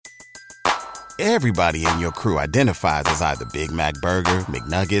Everybody in your crew identifies as either Big Mac Burger,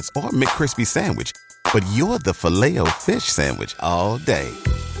 McNuggets, or McCrispy Sandwich. But you're the Filet-O-Fish Sandwich all day.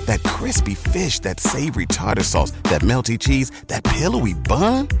 That crispy fish, that savory tartar sauce, that melty cheese, that pillowy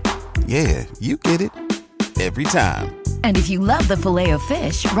bun. Yeah, you get it. Every time. And if you love the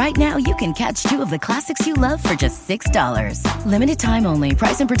Filet-O-Fish, right now you can catch two of the classics you love for just $6. Limited time only.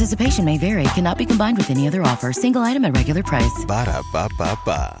 Price and participation may vary. Cannot be combined with any other offer. Single item at regular price.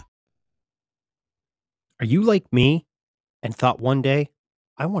 Ba-da-ba-ba-ba. Are you like me and thought one day,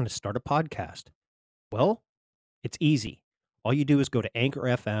 I want to start a podcast? Well, it's easy. All you do is go to Anchor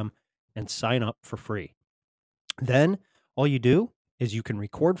FM and sign up for free. Then all you do is you can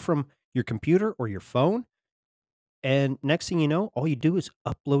record from your computer or your phone. And next thing you know, all you do is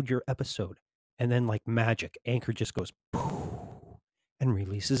upload your episode. And then like magic, Anchor just goes poof and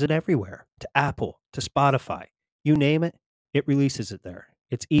releases it everywhere. To Apple, to Spotify, you name it, it releases it there.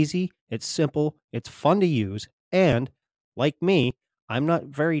 It's easy, it's simple, it's fun to use. And like me, I'm not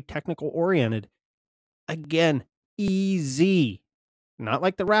very technical oriented. Again, easy. Not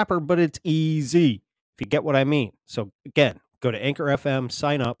like the rapper, but it's easy. If you get what I mean. So again, go to Anchor FM,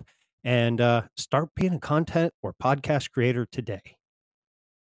 sign up, and start being a content or podcast creator today.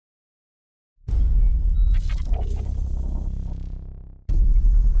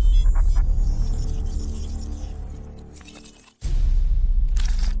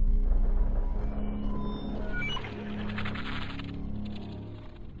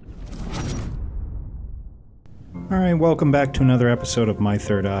 All right, welcome back to another episode of My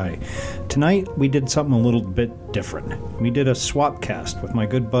Third Eye. Tonight, we did something a little bit different. We did a swap cast with my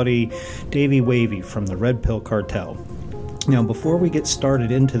good buddy, Davey from the Red Pill Cartel. Now, before we get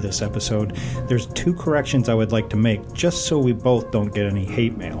started into this episode, there's two corrections I would like to make, just so we both don't get any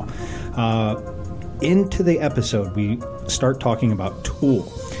hate mail. Into the episode, we start talking about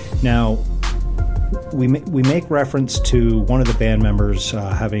Tool. Now, we make reference to one of the band members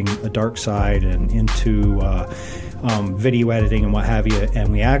having a dark side and into video editing and what have you,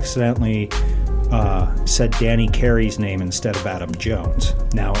 and we accidentally said Danny Carey's name instead of Adam Jones.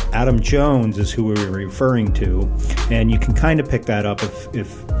 Now, Adam Jones is who we were referring to, and you can kind of pick that up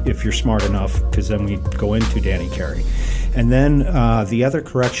if you're smart enough, because then we go into Danny Carey. And then the other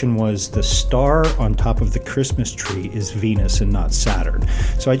correction was the star on top of the Christmas tree is Venus and not Saturn.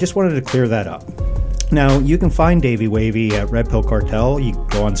 So I just wanted to clear that up. Now, you can find Davey Wavy at Red Pill Cartel. You can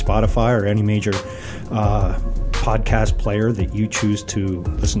go on Spotify or any major podcast player that you choose to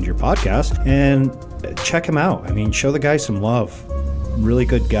listen to your podcast and check him out. I mean, show the guy some love. Really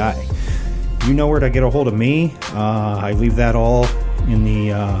good guy. You know where to get a hold of me. I leave that all in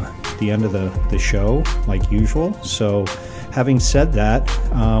the end of the show, like usual. So, having said that,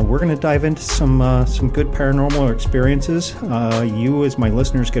 we're going to dive into some good paranormal experiences. You, as my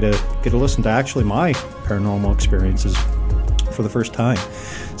listeners, get to listen to actually my paranormal experiences for the first time.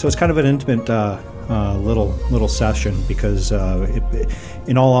 So it's kind of an intimate little session because,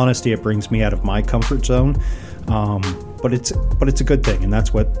 in all honesty, it brings me out of my comfort zone. But it's a good thing, and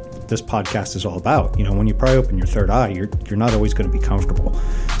that's what this podcast is all about. You know, when you pry open your third eye, you're not always going to be comfortable.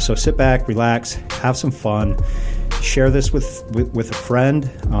 So sit back, relax, have some fun. Share this with a friend.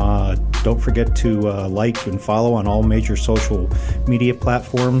 Don't forget to like and follow on all major social media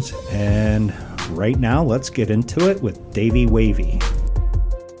platforms. And right now, let's get into it with Davey Wavy.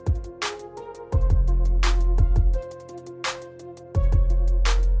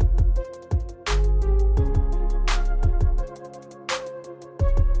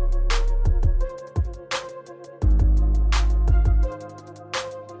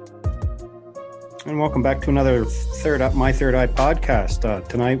 And welcome back to another My Third Eye podcast.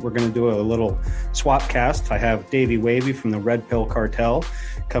 Tonight we're going to do a little swap cast. I have Davey Wavy from the Red Pill Cartel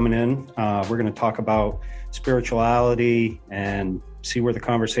coming in. We're going to talk about spirituality and see where the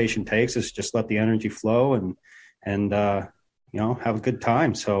conversation takes us. Just let the energy flow and have a good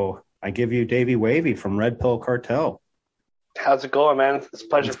time. So I give you Davey Wavy from Red Pill Cartel. How's it going, man? It's a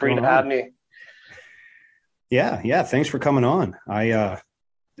pleasure for you to have me. Yeah. Thanks for coming on.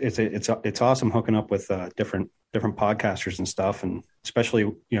 It's awesome hooking up with different podcasters and stuff, and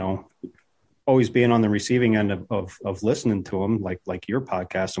especially always being on the receiving end of listening to them like your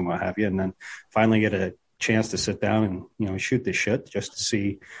podcast and what have you, and then finally get a chance to sit down and shoot this shit just to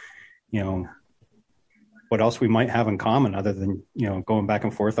see what else we might have in common other than going back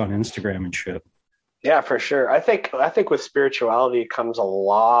and forth on Instagram and shit. Yeah, for sure. I think with spirituality comes a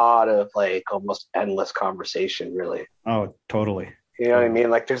lot of like almost endless conversation, really. Oh, totally. You know what I mean?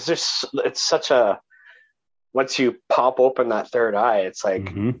 Like there's just, it's such a, once you pop open that third eye, it's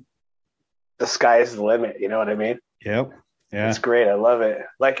like the sky is the limit. You know what I mean? Yep. Yeah. It's great. I love it.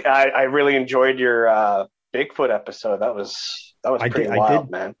 Like I really enjoyed your Bigfoot episode. That was pretty wild,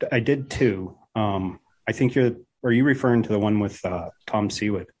 man. I did too. I think are you referring to the one with Tom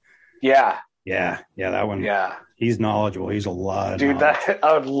Seawood? Yeah. Yeah, that one. Yeah. He's knowledgeable. He's a lot of Dude, knowledge.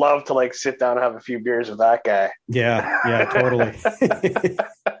 I would love to like sit down and have a few beers with that guy. Yeah, totally.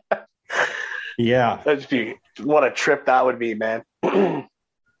 Yeah. What a trip that would be, man.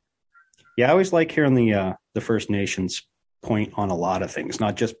 Yeah, I always like hearing the First Nations point on a lot of things,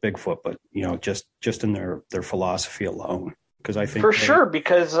 not just Bigfoot, but just in their philosophy alone. Because I think sure,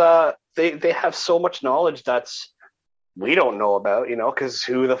 because they have so much knowledge we don't know about, because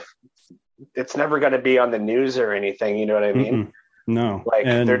it's never going to be on the news or anything. You know what I mean? No, like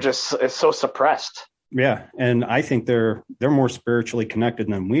it's so suppressed. Yeah, and I think they're more spiritually connected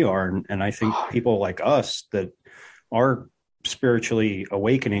than we are, and I think people like us that are spiritually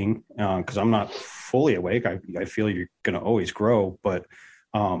awakening, because I'm not fully awake. I feel you're going to always grow, but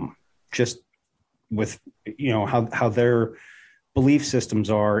just with how their belief systems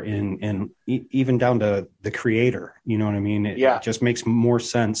are in even down to the creator, you know what I mean? It just makes more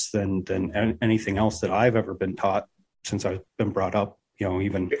sense than anything else that I've ever been taught since I've been brought up,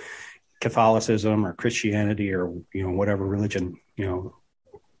 even Catholicism or Christianity or, whatever religion,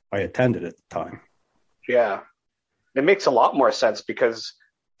 I attended at the time. Yeah. It makes a lot more sense because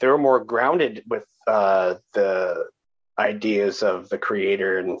they're more grounded with the ideas of the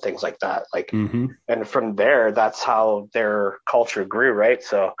creator and things like that. Like, and from there, that's how their culture grew, right?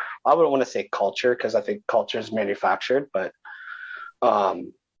 So I wouldn't want to say culture because I think culture is manufactured, but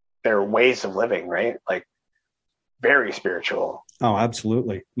their ways of living, right? Like very spiritual. Oh,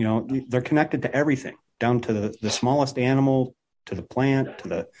 absolutely. They're connected to everything, down to the smallest animal, to the plant,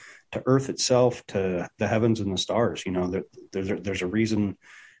 to Earth itself, to the heavens and the stars. There's a reason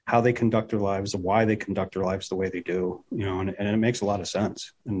how they conduct their lives, why they conduct their lives the way they do, and it makes a lot of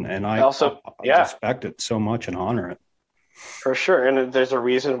sense. And I also respect it so much and honor it. For sure. And there's a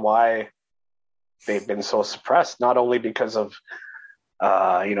reason why they've been so suppressed, not only because of,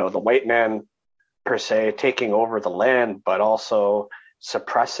 the white man per se taking over the land, but also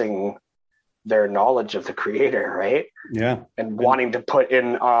suppressing their knowledge of the creator, right? Yeah. And wanting to put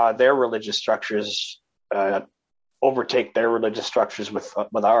in their religious structures, overtake their religious structures with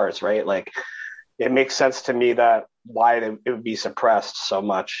ours, right? Like it makes sense to me that why it would be suppressed so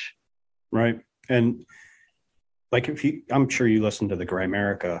much. Right. And like I'm sure you listened to the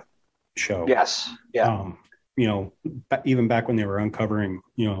Grimerica show. Yes. Yeah. Even back when they were uncovering,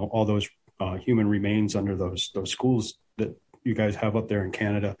 all those human remains under those schools that you guys have up there in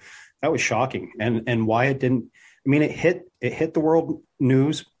Canada, that was shocking. And why it didn't, it hit the world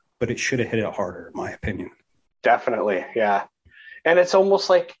news, but it should have hit it harder, in my opinion. Definitely. Yeah. And it's almost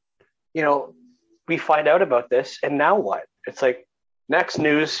like, we find out about this and now what? It's like next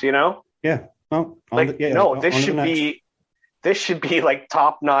news, Yeah. Well, this should be like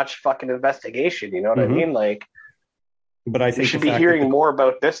top-notch fucking investigation. You know what I mean? Like, but I think we should be hearing more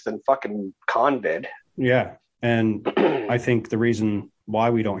about this than fucking Con did. Yeah. And I think the reason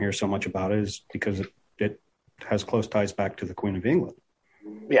why we don't hear so much about it is because it has close ties back to the Queen of England.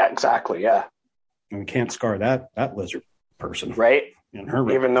 Yeah, exactly. Yeah. And we can't scar that lizard person. Right. In her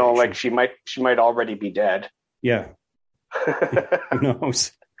even though like she might already be dead. Yeah. Who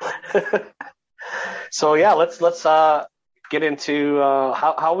knows? So yeah, let's get into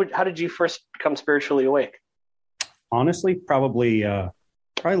how did you first become spiritually awake? Honestly, probably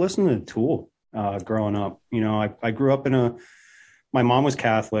listening to Tool growing up. I grew up my mom was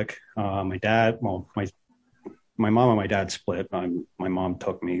Catholic. My dad, my mom and my dad split. My mom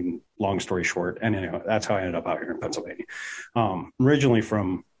took me, long story short. And anyway, that's how I ended up out here in Pennsylvania. Originally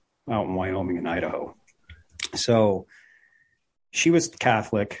from out in Wyoming and Idaho. So she was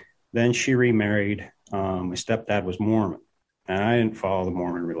Catholic. Then she remarried. My stepdad was Mormon. And I didn't follow the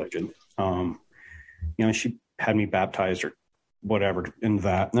Mormon religion. She had me baptized or whatever into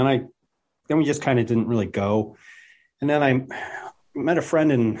that. And then we just kind of didn't really go. And then I met a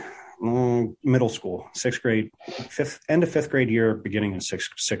friend in middle school, end of fifth grade year, beginning of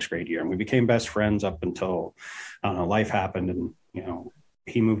sixth grade year. And we became best friends up until, life happened and,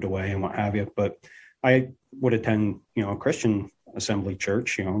 he moved away and what have you. But I would attend, a Christian assembly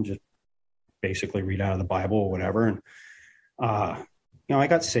church, just basically read out of the Bible or whatever. And, I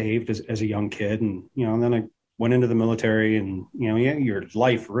got saved as a young kid and, and then I went into the military and, your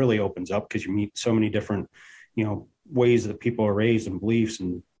life really opens up because you meet so many different, ways that people are raised and beliefs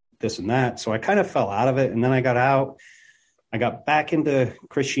and this and that. So I kind of fell out of it. And then I got out, I got back into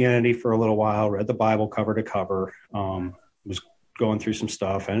Christianity for a little while, read the Bible cover to cover, was going through some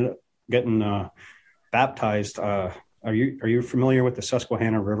stuff. I ended up getting baptized Are you familiar with the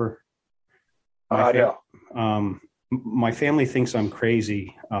Susquehanna River? No. My family thinks I'm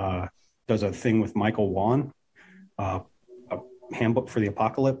crazy. Does a thing with Michael Wan, a handbook for the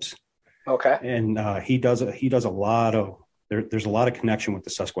apocalypse. Okay. And he does a lot of there's a lot of connection with the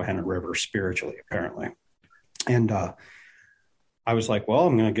Susquehanna River spiritually, apparently. And I was like, well,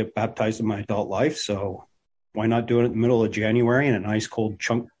 I'm going to get baptized in my adult life, so why not do it in the middle of January in a nice cold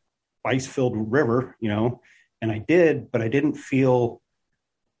chunk ice-filled river, you know? And I did, but I didn't feel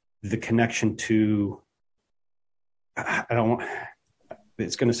the connection to, I don't,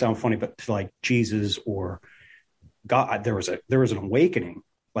 it's going to sound funny, but to like Jesus or God. There was an awakening.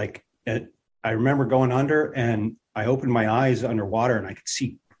 Like I remember going under and I opened my eyes underwater and I could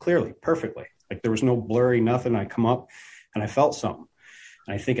see clearly, perfectly. Like there was no blurry nothing. I come up and I felt something.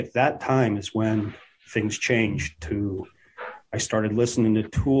 And I think at that time is when things changed to, I started listening to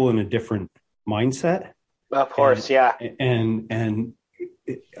Tool in a different mindset. Of course. Yeah. And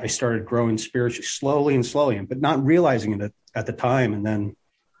I started growing spiritually slowly, but not realizing it at the time. And then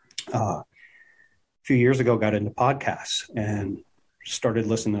a few years ago, got into podcasts and started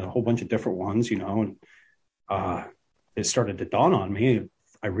listening to a whole bunch of different ones, you know, and it started to dawn on me.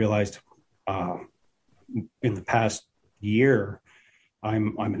 I realized in the past year,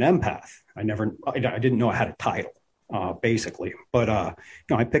 I'm an empath. I didn't know I had a title, basically, but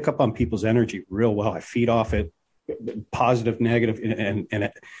you know, I pick up on people's energy real well. I feed off it, positive, negative,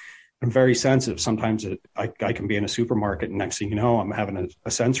 and I'm very sensitive. Sometimes I can be in a supermarket and next thing you know, I'm having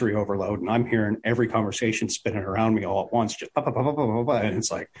a sensory overload and I'm hearing every conversation spinning around me all at once, just and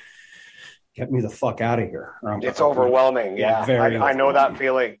it's like, get me the fuck out of here. It's overwhelming. Yeah. I know that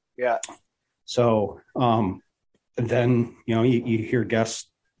feeling. Yeah. So, and then, you know, you hear guests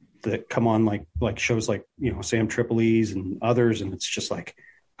that come on like shows like, you know, Sam Tripoli's and others. And it's just like,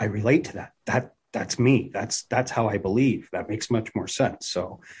 I relate to that. That's me. That's how I believe. That makes much more sense.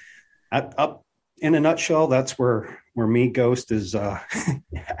 So up in a nutshell, that's where me Ghost is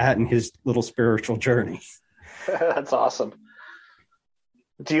at in his little spiritual journey. That's awesome.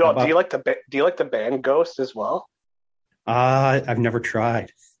 Do you like the band Ghost as well? I've never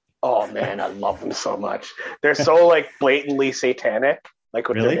tried. Oh man, I love them so much. They're so like blatantly satanic, like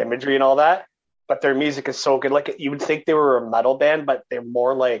with their imagery and all that. But their music is so good. Like you would think they were a metal band, but they're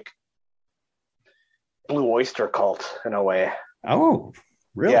more like Blue Oyster Cult in a way. Oh,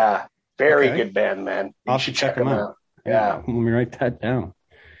 really? Yeah, very good band, man. I'll have to check them out. Yeah, let me write that down.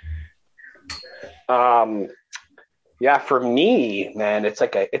 Yeah, for me, man, it's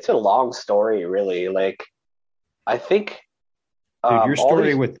a long story, really. Like, I think. Dude, your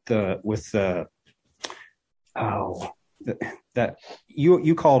story that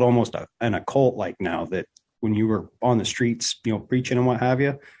you call it almost an occult, like now that when you were on the streets, you know, preaching and what have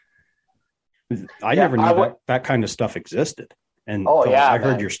you. I never knew that kind of stuff existed. And I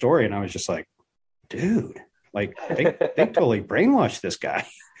heard your story and I was just like, dude, like they totally brainwashed this guy.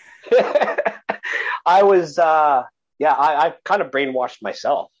 I was, I kind of brainwashed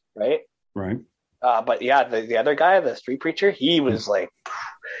myself. Right. Right. But yeah, the other guy, the street preacher, he was like,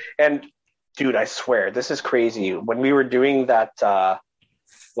 and dude, I swear, this is crazy. When we were doing that,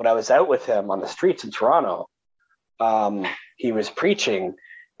 when I was out with him on the streets in Toronto, he was preaching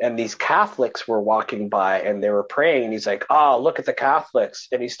and these Catholics were walking by and they were praying. And he's like, oh, look at the Catholics.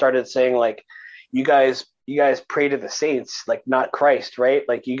 And he started saying like, you guys pray to the saints, like not Christ, right?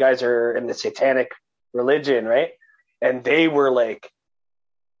 Like you guys are in the satanic religion, right? And they were like,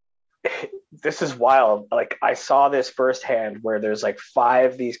 this is wild. Like I saw this firsthand where there's like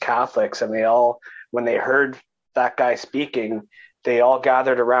 5 these Catholics and they all, when they heard that guy speaking, they all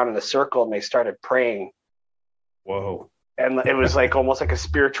gathered around in a circle and they started praying. Whoa. And it was like almost like a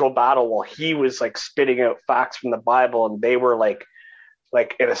spiritual battle while he was like spitting out facts from the Bible and they were like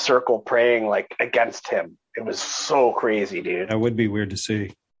in a circle praying like against him. It was so crazy, dude. That would be weird to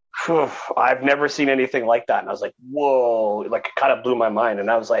see. I've never seen anything like that. And I was like, whoa, like it kind of blew my mind.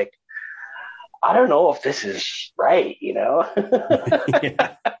 And I was like, I don't know if this is right, you know?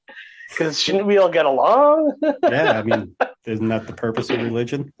 Because shouldn't we all get along? Yeah, I mean, isn't that the purpose of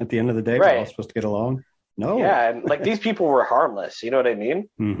religion? At the end of the day, We're all supposed to get along? No. Yeah, and like these people were harmless, you know what I mean?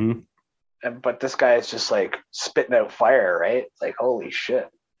 Mm-hmm. But this guy is just like spitting out fire, right? Like, holy shit.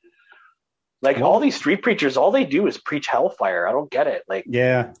 Like all these street preachers, all they do is preach hellfire. I don't get it. Like,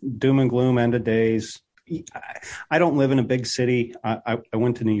 yeah, doom and gloom, end of days. I don't live in a big city. I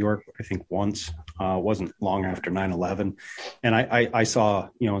went to New York, I think once, wasn't long after 9/11. And I saw,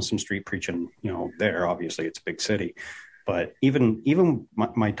 you know, some street preaching, you know, there, obviously it's a big city, but even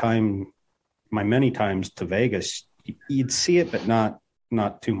my many times to Vegas, you'd see it, but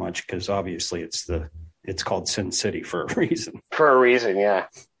not too much. Cause obviously it's the it's called Sin City for a reason. For a reason, yeah.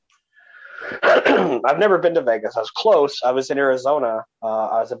 I've never been to Vegas. I was close. I was in Arizona.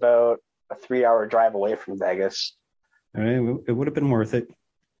 I was about a 3-hour drive away from Vegas. It would have been worth it.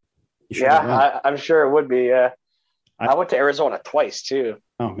 Yeah, I'm sure it would be. Yeah, I went to Arizona twice too.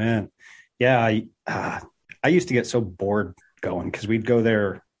 Oh man, yeah. I used to get so bored going because we'd go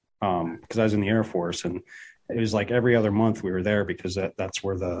there because I was in the Air Force, and it was like every other month we were there because that's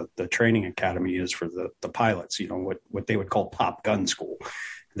where the training academy is for the pilots. You know what they would call Top Gun School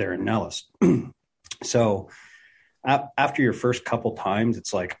there in Nellis. So after your first couple times,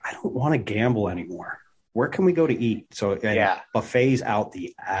 it's like I don't want to gamble anymore. Where can we go to eat? So buffets out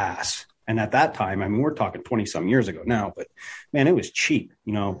the ass. And at that time, I mean, we're talking 20 some years ago now, but man, it was cheap.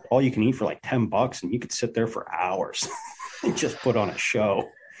 You know, all you can eat for like $10 and you could sit there for hours and just put on a show.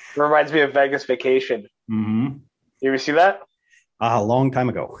 It reminds me of Vegas Vacation. Mm-hmm. You ever see that? A long time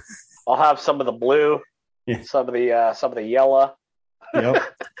ago. I'll have some of the blue, some of the yellow, yep.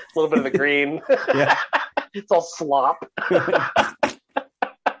 A little bit of the green. Yeah. It's all slop.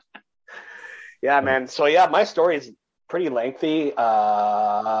 Yeah, man. So yeah, my story is pretty lengthy.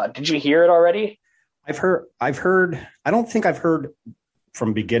 Did you hear it already? I've heard. I don't think I've heard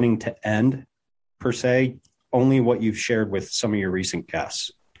from beginning to end per se. Only what you've shared with some of your recent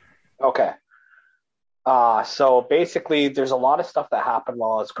guests. Okay. So basically, there's a lot of stuff that happened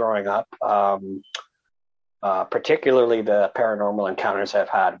while I was growing up. Particularly the paranormal encounters I've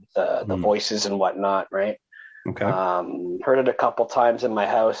had, the voices and whatnot. Right. Okay. Heard it a couple times in my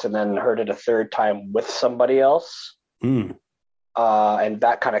house and then heard it a third time with somebody else. And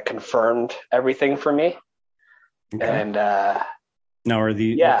that kind of confirmed everything for me. Okay. And now are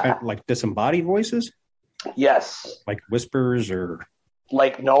the kind of like disembodied voices? Yes. Like whispers or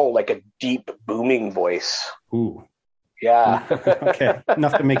like a deep booming voice. Ooh. Yeah. Okay.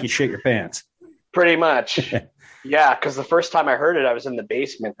 Enough to make you shit your pants. Pretty much. Yeah, because the first time I heard it, I was in the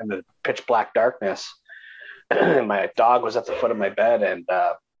basement in the pitch black darkness. My dog was at the foot of my bed, and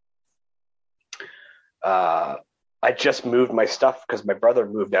I just moved my stuff because my brother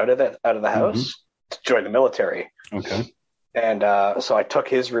moved out of the house to join the military. Okay. And so I took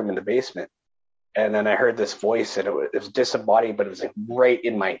his room in the basement, and then I heard this voice, and it was disembodied, but it was like right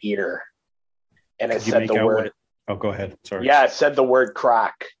in my ear, and it said the word. Oh, go ahead. Sorry. Yeah, it said the word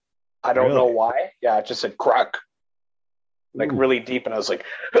crack. I don't know why. Yeah, it just said crack, like really deep, and I was like.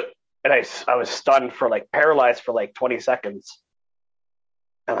 And I was stunned paralyzed for like 20 seconds.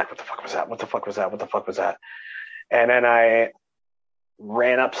 I'm like, what the fuck was that? What the fuck was that? What the fuck was that? And then I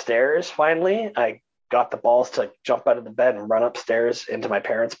ran upstairs finally. I got the balls to jump out of the bed and run upstairs into my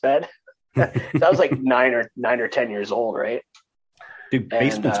parents' bed. That was like 9 or 10 years old, right? Dude,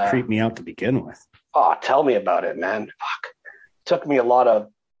 basements creep me out to begin with. Oh, tell me about it, man. Fuck. It took me a lot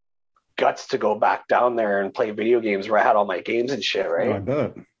of guts to go back down there and play video games where I had all my games and shit, right? Oh, I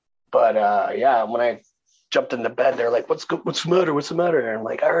bet. But yeah, when I jumped in the bed, they're like, "What's the matter? What's the matter?" And I'm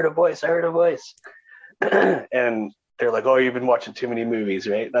like, "I heard a voice. And they're like, "Oh, you've been watching too many movies,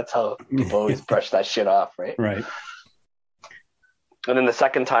 right?" That's how people always brush that shit off, right? Right. And then the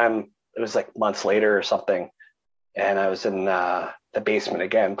second time, it was like months later or something, and I was in the basement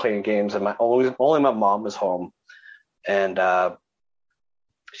again playing games, and only my mom was home, and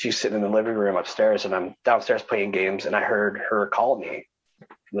she's sitting in the living room upstairs, and I'm downstairs playing games, and I heard her call me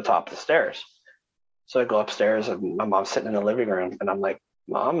from the top of the stairs. So I go upstairs and my mom's sitting in the living room and I'm like,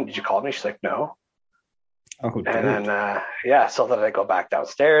 "Mom, did you call me?" She's like, "No." Oh, and then, so then I go back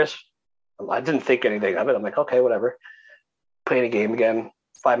downstairs. I didn't think anything of it. I'm like, okay, whatever. Playing a game again.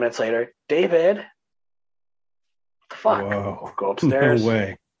 5 minutes later, "David, what the fuck?" Whoa. Go upstairs. No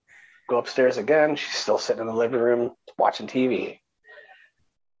way. Go upstairs again. She's still sitting in the living room watching TV.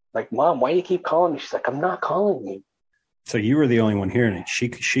 Like, "Mom, why do you keep calling me?" She's like, "I'm not calling you." So you were the only one hearing it. She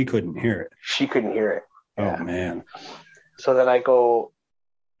couldn't hear it. She couldn't hear it. Oh, man. So then I go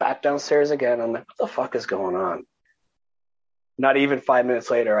back downstairs again. I'm like, what the fuck is going on? Not even 5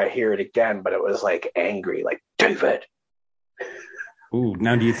 minutes later, I hear it again, but it was like angry, like, "David." Ooh,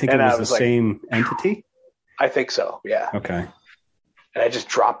 now do you think it was the same entity? I think so, yeah. Okay. And I just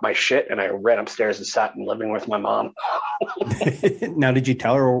dropped my shit and I ran upstairs and sat in the living room with my mom. Now, did you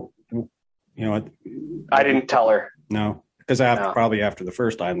tell her? I didn't tell her. No, because probably after the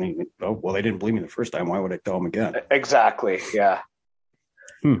first time, they didn't believe me the first time. Why would I tell them again? Exactly, yeah.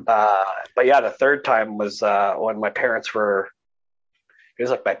 But yeah, the third time was when my parents were. It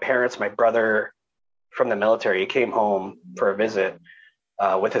was like my parents, my brother from the military. He came home for a visit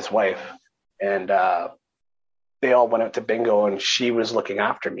with his wife, and they all went out to bingo, and she was looking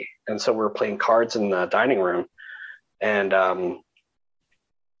after me, and so we were playing cards in the dining room, and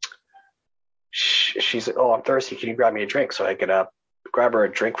she's like, "Oh, I'm thirsty. Can you grab me a drink?" So I get up, grab her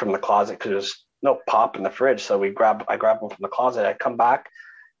a drink from the closet because there's no pop in the fridge. So I grab one from the closet. I come back,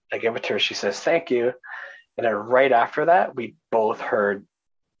 I give it to her. She says, "Thank you." And then right after that, we both heard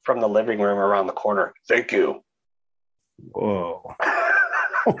from the living room around the corner, "Thank you." Whoa.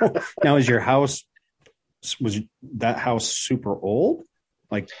 Now, was that house super old?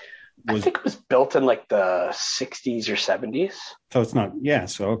 Like, I think it was built in like the 60s or 70s. So it's not, yeah.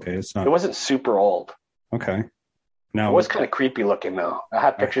 So, okay. It's not, It wasn't super old. okay. Now, It was kind of creepy looking though. I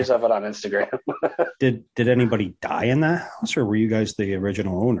had pictures of it on Instagram. did anybody die in that house, or were you guys the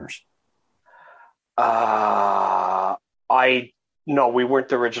original owners? No, we weren't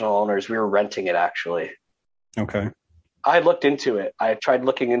the original owners. We were renting it actually. Okay. I looked into it. I tried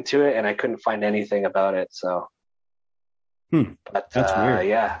looking into it and I couldn't find anything about it. So, but that's weird.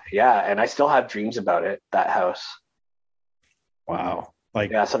 Yeah. And I still have dreams about it, that house. Wow.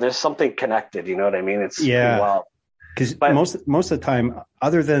 Like, yeah. So there's something connected. You know what I mean? It's yeah. Wild. Because most of the time,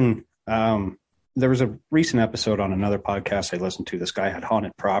 other than there was a recent episode on another podcast I listened to. This guy had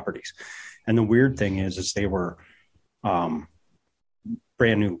haunted properties, and the weird thing is they were brand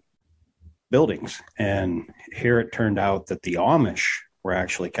new buildings, and here it turned out that the Amish were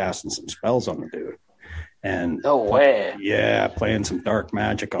actually casting some spells on the dude. And no way. Yeah, playing some dark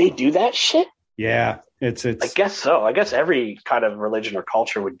magic on They him. do that shit? Yeah, it's I guess so. I guess every kind of religion or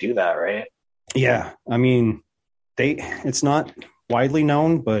culture would do that, right? Yeah, I mean, it's not widely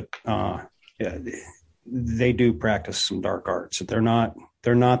known, but yeah, they do practice some dark arts. They're not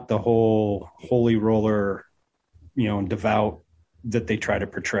the whole holy roller, devout that they try to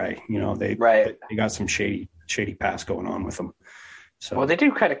portray. They got some shady past going on with them. So, well, they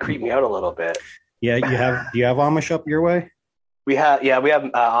do kind of creep me out a little bit. Yeah, do you have Amish up your way? We have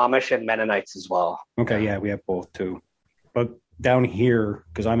Amish and Mennonites as well. Okay, yeah, we have both too. But down here,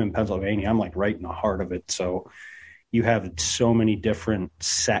 because I'm in Pennsylvania, I'm like right in the heart of it. So you have so many different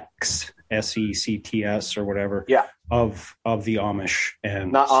sects, SECTS or whatever, of the Amish,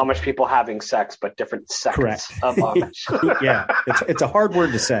 and not Amish people having sex, but different sects correct. of Amish. Yeah, it's a hard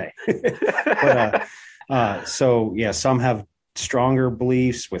word to say. But so yeah, some have stronger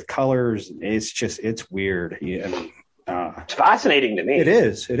beliefs with colors. It's weird. Yeah, it's fascinating to me. It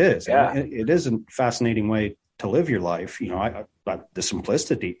is. Yeah. I mean, it is a fascinating way to live your life. The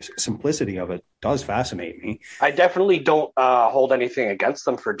simplicity of it does fascinate me. I definitely don't hold anything against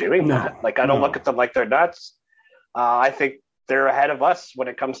them for doing that. Like, I don't look at them like they're nuts. I think they're ahead of us when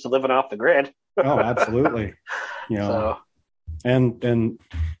it comes to living off the grid. Oh, absolutely. So. And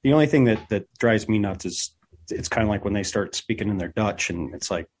the only thing that drives me nuts is it's kind of like when they start speaking in their Dutch, and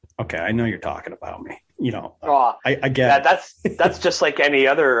it's like, okay, I know you're talking about me. I get that's just like any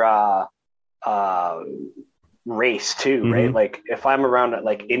other race too, right? Mm-hmm. Like if I'm around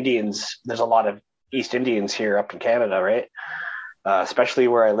like Indians, there's a lot of East Indians here up in Canada, right? Especially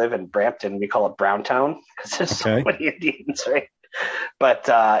where I live in Brampton, we call it Browntown because there's so many Indians, right? But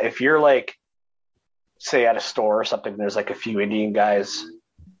if you're like, say at a store or something, there's like a few Indian guys,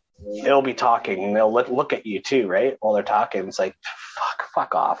 they'll be talking and they'll look at you too, right? While they're talking, it's like,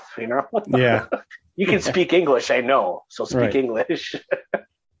 fuck off, Yeah. You can speak English, I know, so speak English.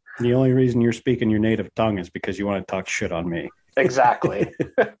 The only reason you're speaking your native tongue is because you want to talk shit on me. Exactly.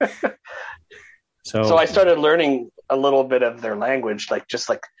 So I started learning a little bit of their language, like just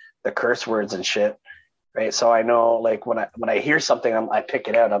like the curse words and shit, right? So I know, like when I hear something, I pick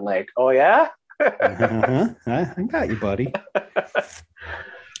it out. I'm like, oh yeah, I got you, buddy.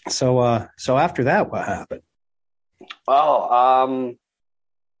 So after that, what happened? Oh,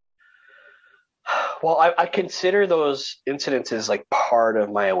 well, I consider those incidences like part of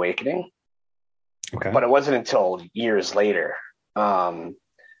my awakening. Okay. But it wasn't until years later.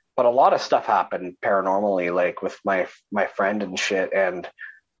 But a lot of stuff happened paranormally, like with my friend and shit. And,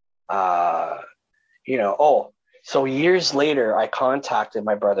 so years later, I contacted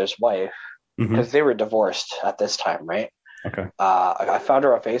my brother's wife because they were divorced at this time, right? Okay. I found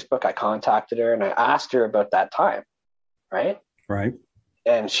her on Facebook. I contacted her and I asked her about that time, right? Right.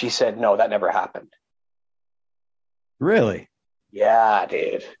 And she said, no, that never happened. Really? Yeah,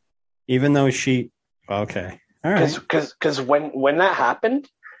 dude. Even though okay. All right. Because when that happened,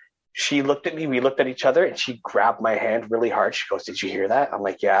 she looked at me, we looked at each other, and she grabbed my hand really hard. She goes, did you hear that? I'm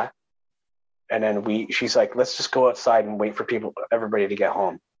like, yeah. And then she's like, let's just go outside and wait for everybody to get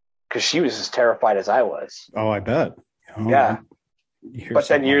home. Because she was as terrified as I was. Oh, I bet. Yeah. But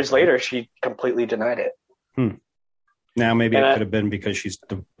then years later, she completely denied it. Now, maybe it could have been because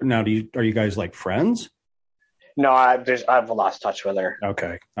are you guys like friends? No, I've lost touch with her.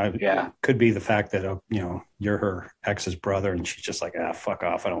 Okay. Could be the fact that, you're her ex's brother and she's just like, fuck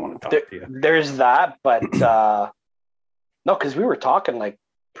off. I don't want to talk to you. There's that, but no, because we were talking like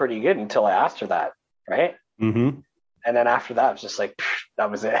pretty good until I asked her that, right? Mm-hmm. And then after that, I was just like,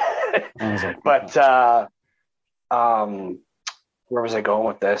 that was it. I was like, but where was I going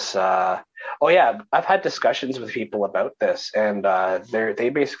with this? Oh yeah, I've had discussions with people about this, and they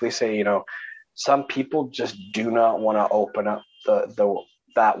basically say, some people just do not want to open up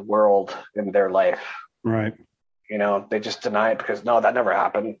that world in their life. Right. They just deny it because no, that never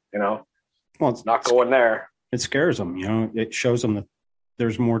happened. Well, it's not going there. It scares them. It shows them that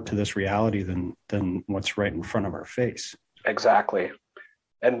there's more to this reality than what's right in front of our face. Exactly.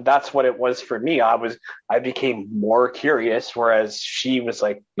 And that's what it was for me. I became more curious, whereas she was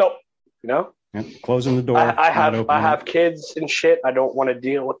like, nope, closing the door. I have kids and shit. I don't want to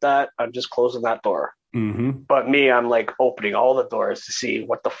deal with that. I'm just closing that door. Mm-hmm. But me, I'm like opening all the doors to see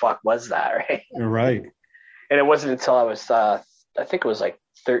what the fuck was that, right? Right. And it wasn't until I was, I think it was like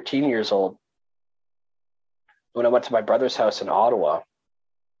 13 years old, when I went to my brother's house in Ottawa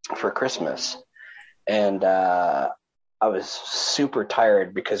for Christmas. And I was super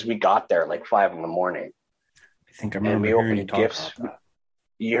tired because we got there like 5 a.m. I think I remember hearing you talk about that.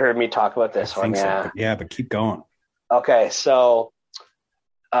 You heard me talk about this one, yeah. So, but keep going. Okay, so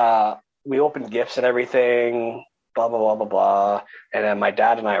we opened gifts and everything, blah, blah, blah, blah, blah. And then my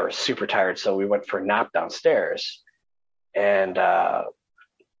dad and I were super tired, so we went for a nap downstairs. And I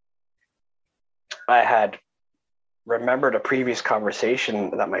had remembered a previous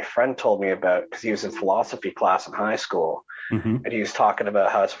conversation that my friend told me about because he was in philosophy class in high school. Mm-hmm. And he was talking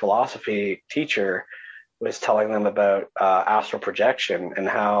about how his philosophy teacher was telling them about astral projection and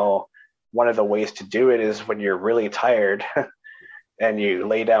how one of the ways to do it is when you're really tired and you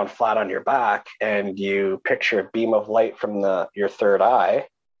lay down flat on your back and you picture a beam of light from your third eye.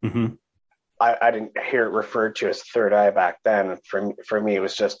 Mm-hmm. I didn't hear it referred to as third eye back then. For me, it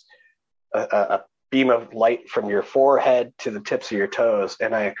was just a beam of light from your forehead to the tips of your toes.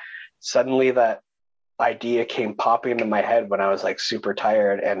 And suddenly that idea came popping into my head when I was like super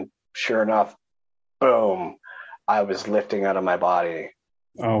tired. And sure enough, boom, I was lifting out of my body.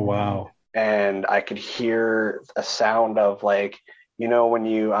 Oh, wow. And I could hear a sound of like, when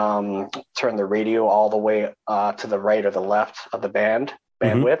you turn the radio all the way to the right or the left of the bandwidth,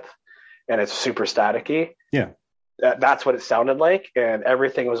 mm-hmm. and it's super staticky. Yeah. That's what it sounded like. And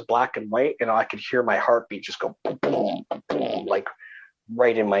everything was black and white. And I could hear my heartbeat just go boom, boom, boom, like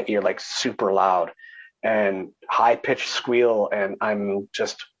right in my ear, like super loud and high pitched squeal. And I'm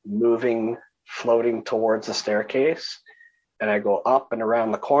just floating towards the staircase. And I go up and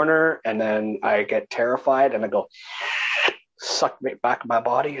around the corner. And then I get terrified and I go suck me back in my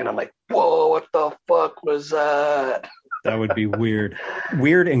body. And I'm like, whoa, what the fuck was that? That would be weird.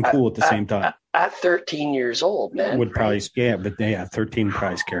 Weird and cool at the same time. At 13 years old, man. Would probably, 13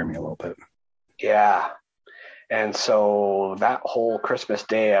 probably scare me a little bit. Yeah. And so that whole Christmas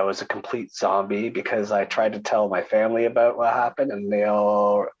day, I was a complete zombie because I tried to tell my family about what happened and they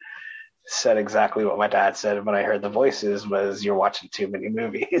all said exactly what my dad said when I heard the voices was, you're watching too many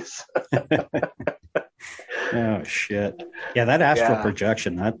movies. Oh, shit. Yeah, that astral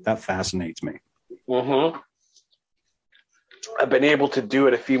projection, that fascinates me. Mm-hmm. I've been able to do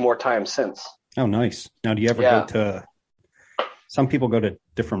it a few more times since. Oh, nice. Now, do you ever go to, some people go to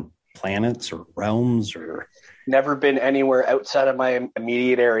different planets or realms or? Never been anywhere outside of my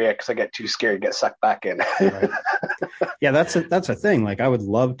immediate area because I get too scared to get sucked back in. Right. Yeah, that's a thing. Like I would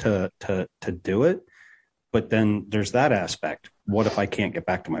love to do it, but then there's that aspect. What if I can't get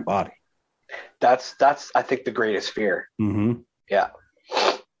back to my body? That's I think the greatest fear. Mm-hmm. Yeah.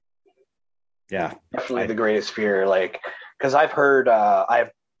 Yeah. Definitely the greatest fear. Like, because I've heard,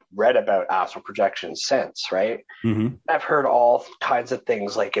 I've read about astral projection since, right? Mm-hmm. I've heard all kinds of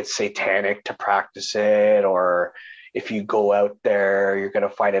things like it's satanic to practice it, or if you go out there, you're going to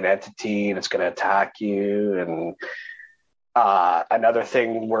find an entity and it's going to attack you. And another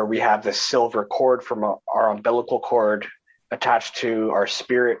thing where we have this silver cord from our umbilical cord attached to our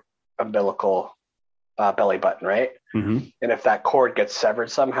spirit umbilical belly button, right? Mm-hmm. And if that cord gets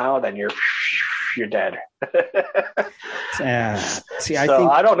severed somehow, then you're dead. See, I think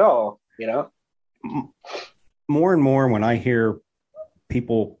I don't know, more and more when I hear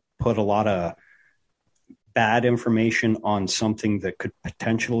people put a lot of bad information on something that could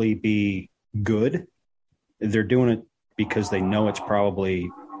potentially be good, they're doing it because they know it's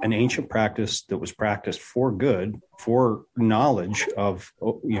probably an ancient practice that was practiced for good, for knowledge of,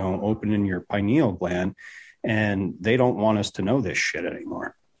 opening your pineal gland. And they don't want us to know this shit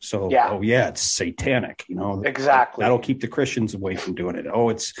anymore. So, it's satanic, Exactly. That'll keep the Christians away from doing it. Oh,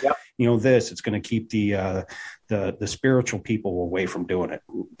 it's, it's going to keep the spiritual people away from doing it.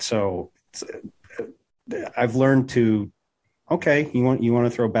 So I've learned to, okay, you want to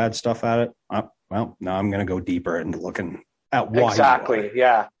throw bad stuff at it? Well, now I'm going to go deeper into looking at why. Exactly.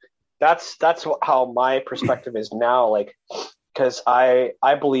 Yeah. That's how my perspective is now. Like, because I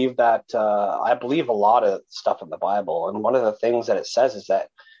believe that I believe a lot of stuff in the Bible, and one of the things that it says is that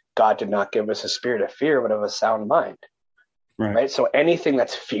God did not give us a spirit of fear, but of a sound mind. Right. So anything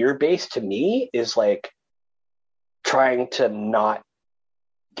that's fear based to me is like trying to not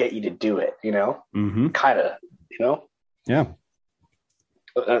get you to do it. Kind of. Yeah.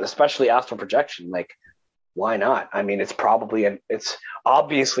 Especially astral projection. Like, why not? I mean, it's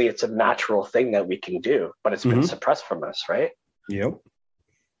obviously it's a natural thing that we can do, but it's been suppressed from us, right? Yep.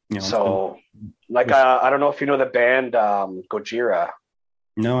 So, I don't know if you know the band Gojira.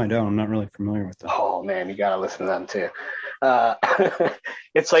 No, I don't. I'm not really familiar with them. Oh man, you gotta listen to them too.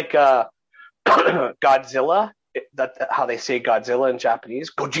 It's like Godzilla. That's how they say Godzilla in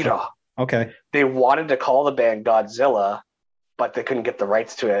Japanese. Gojira. Okay. They wanted to call the band Godzilla, but they couldn't get the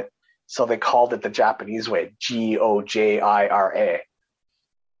rights to it. So they called it the Japanese way, Gojira.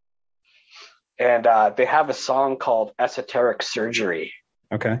 And they have a song called Esoteric Surgery.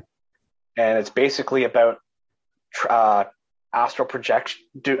 Okay. And it's basically about astral projection,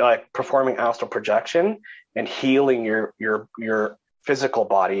 performing astral projection and healing your physical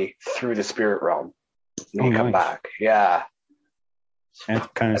body through the spirit realm when you come back. Yeah. And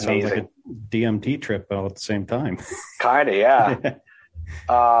it kind of sounds like a DMT trip all at the same time. Kind of, yeah.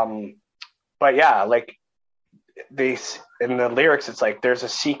 But yeah, like in the lyrics, it's like there's a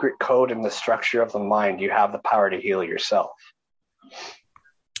secret code in the structure of the mind. You have the power to heal yourself.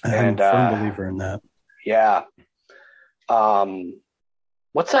 I'm a firm believer in that. Yeah.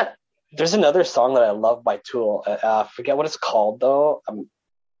 What's that? There's another song that I love by Tool. I forget what it's called though. I'm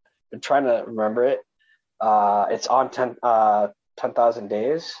trying to remember it. It's on 10,000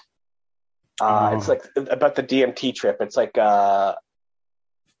 Days. It's like about the DMT trip. It's like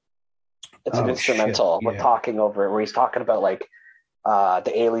it's an instrumental with talking over it, where he's talking about like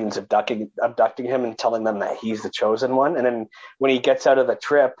the aliens abducting him and telling them that he's the chosen one. And then when he gets out of the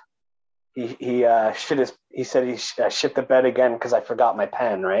trip, he said he shit the bed again because I forgot my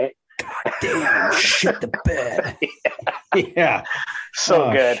pen, right? God damn, shit the bed. Yeah.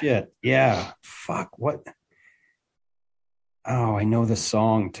 So good. Shit. Yeah. Fuck. What? Oh, I know the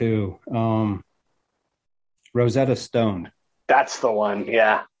song too. Rosetta Stone. That's the one.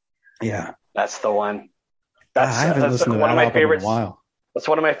 Yeah. Yeah. That's the one. I haven't listened to that album in a while. That's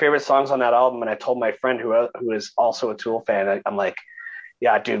one of my favorite songs on that album. And I told my friend who is also a Tool fan, I'm like,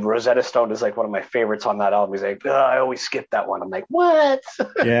 yeah, dude, Rosetta Stone is like one of my favorites on that album. He's like, I always skip that one. I'm like, what?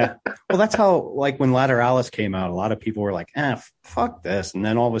 Yeah. Well, that's how, like, when Lateralis came out, a lot of people were like, fuck this. And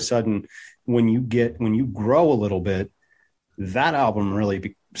then all of a sudden, when you grow a little bit, that album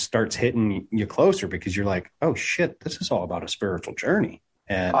really starts hitting you closer because you're like, oh shit, this is all about a spiritual journey.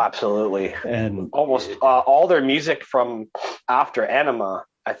 And absolutely. And almost all their music from after Anima,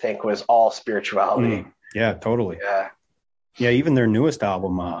 I think, was all spirituality. Yeah, totally. Yeah. Even their newest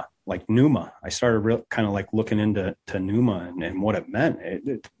album, like Pneuma, I started kind of like looking into Pneuma and what it meant.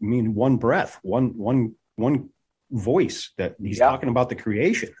 It one breath, one voice that he's talking about the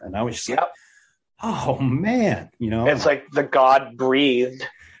creation. And I was just like, oh man, it's like the God breathed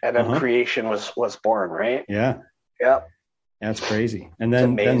and then creation was born, right? Yeah. Yep. That's crazy. And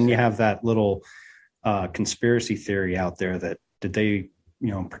then you have that little conspiracy theory out there that did they,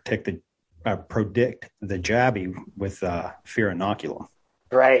 predict the jabby with fear inoculum.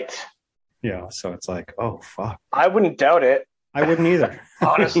 Right. Yeah. So it's like, oh fuck. I wouldn't doubt it. I wouldn't either.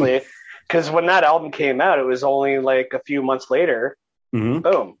 Honestly. Because when that album came out, it was only like a few months later.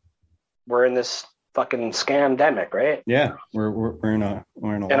 Boom. We're in this fucking scamdemic, right? Yeah. We're in a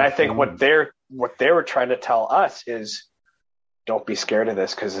and I think what they were trying to tell us is don't be scared of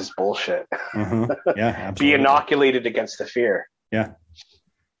this because it's bullshit. Yeah, absolutely. Be inoculated against the fear. Yeah.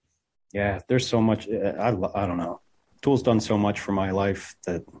 Yeah, there's so much. I don't know. Tool's done so much for my life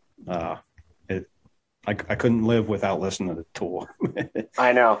that I couldn't live without listening to Tool.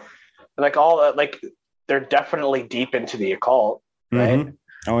 I know. Like they're definitely deep into the occult, right?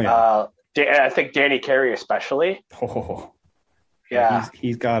 Oh yeah. I think Danny Carey especially. Oh yeah.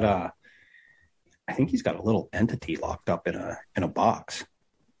 He's got I think he's got a little entity locked up in a box.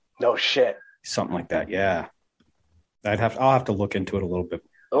 No shit. Something like that. Yeah. I'll have to look into it a little bit.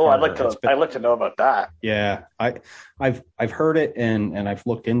 Oh, I'd like to know about that. Yeah. I've heard it and I've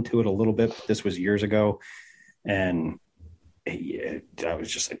looked into it a little bit. This was years ago, and I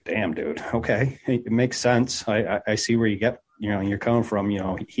was just like, damn, dude. Okay. It makes sense. I see where you're coming from.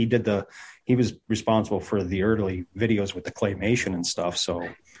 He was responsible for the early videos with the claymation and stuff. So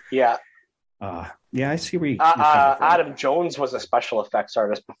yeah. I see where you're coming from. Adam Jones was a special effects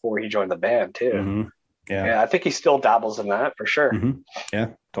artist before he joined the band too. Mm-hmm. Yeah. I think he still dabbles in that for sure. Mm-hmm. Yeah,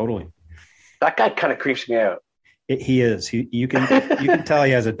 totally. That guy kind of creeps me out. He is. You can tell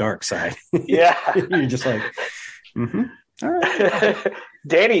he has a dark side. Yeah. You're just like, mm-hmm. All right.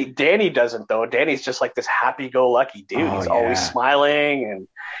 Danny doesn't though. Danny's just like this happy-go-lucky dude. He's always smiling,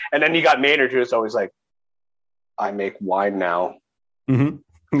 and then you got Maynard, who's always like, "I make wine now.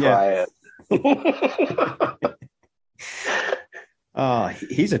 Mm-hmm. Try it."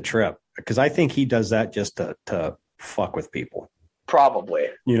 He's a trip because I think he does that just to fuck with people. Probably.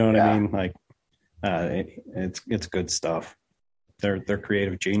 You know what I mean? Like, it's good stuff. They're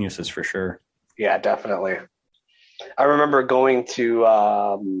creative geniuses for sure. Yeah, definitely. I remember going to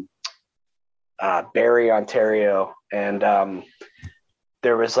Barrie, Ontario, and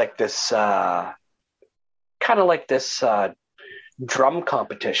there was like this kind of like this drum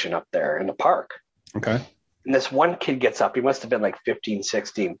competition up there in the park. Okay. And this one kid gets up. He must have been like 15,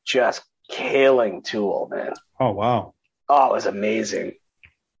 16, just killing Tool, man. Oh, wow. Oh, it was amazing.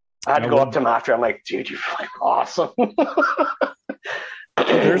 I had to go up to him after. I'm like, dude, you're like awesome.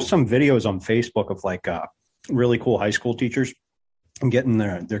 There's some videos on Facebook of like really cool high school teachers getting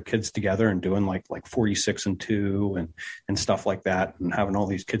their kids together and doing like 46 and 2 and stuff like that, and having all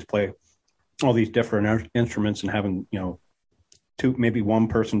these kids play all these different instruments and having, maybe one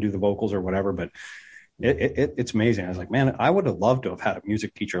person do the vocals or whatever. But it's amazing. I was like, man, I would have loved to have had a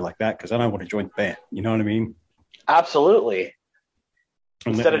music teacher like that, because then I would have joined the band. You know what I mean? Absolutely.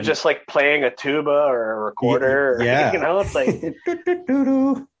 Instead of just like playing a tuba or a recorder, it's like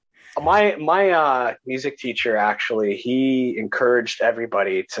my music teacher, actually, he encouraged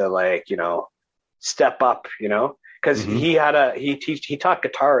everybody to like, step up, because he taught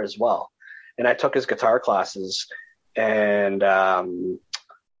guitar as well. And I took his guitar classes, and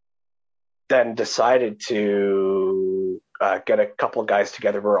then decided to get a couple guys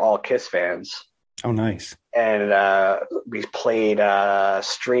together. We're all Kiss fans. Oh, nice. And we played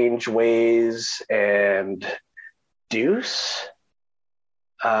Strange Ways and Deuce.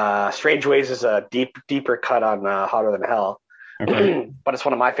 Strange Ways is a deeper cut on Hotter Than Hell. Okay. But it's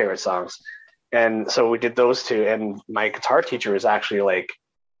one of my favorite songs. And so we did those two. And my guitar teacher was actually like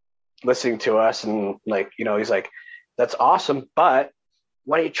listening to us and like, he's like, that's awesome, but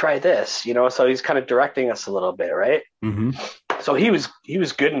why don't you try this? So he's kind of directing us a little bit, right? Mm-hmm. So he was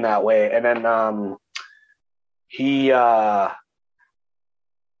good in that way. And then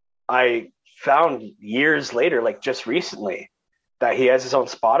I found years later, like just recently, that he has his own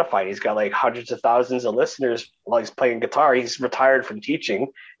Spotify. He's got like hundreds of thousands of listeners while he's playing guitar. He's retired from teaching.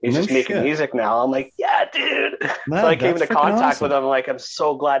 He's just making music now. I'm like, yeah, dude. Man, so I came into contact with him. Like, I'm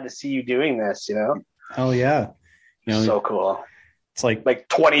so glad to see you doing this, Oh yeah. So cool. It's like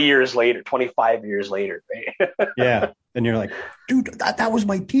 20 years later, 25 years later. Right? Yeah. And you're like, dude, that was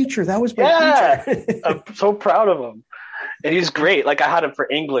my teacher. That was my teacher. I'm so proud of him. And he's great. Like, I had him for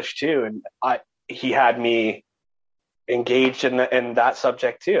English too. And he had me engaged in that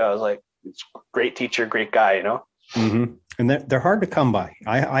subject too. I was like, it's great teacher, great guy, Mm-hmm. And they're hard to come by.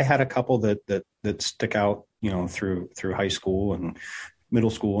 I had a couple that stick out, through high school and middle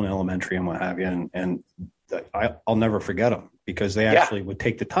school and elementary and what have you. And I'll never forget them, because they actually would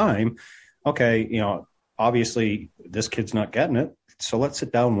take the time. Okay, obviously this kid's not getting it, so let's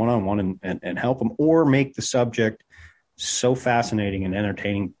sit down one-on-one and help them, or make the subject so fascinating and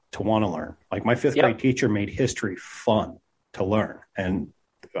entertaining to want to learn. Like my fifth grade teacher made history fun to learn, and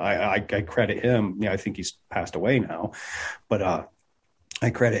I credit him. I think he's passed away now, but I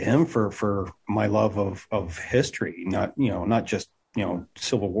credit him for my love of history, not just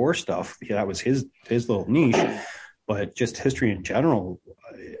Civil War stuff. That was his little niche, but just history in general.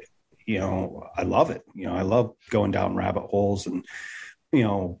 I love it. I love going down rabbit holes and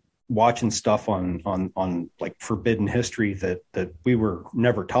watching stuff on like forbidden history that we were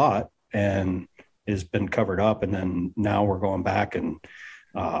never taught and has been covered up, and then now we're going back and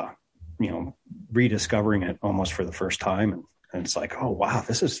rediscovering it almost for the first time, and it's like, oh wow,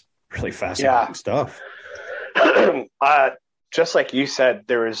 this is really fascinating stuff. Just like you said,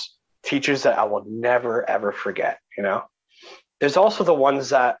 there was teachers that I will never, ever forget, There's also the ones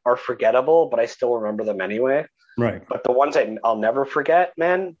that are forgettable, but I still remember them anyway. Right. But the ones that I'll never forget,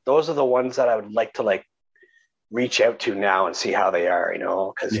 man, those are the ones that I would like to like reach out to now and see how they are,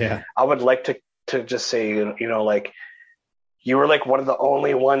 because I would like to just say, like, you were like one of the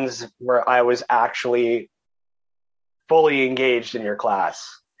only ones where I was actually fully engaged in your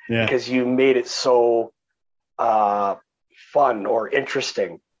class because you made it so fun or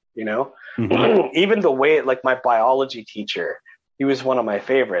interesting, you know. Even the way, like my biology teacher, he was one of my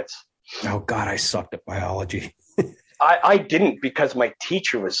favorites. Oh God, I sucked at biology. I didn't, because my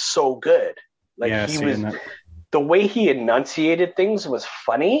teacher was so good. Like the way he enunciated things was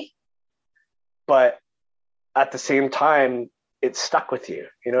funny, but at the same time, it stuck with you.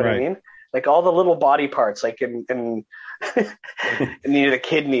 You know what I mean? Like all the little body parts, like in the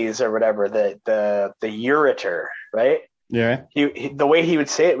kidneys or whatever, the ureter, right? Yeah. The way he would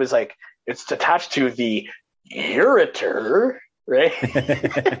say it was like, it's attached to the ureter, right?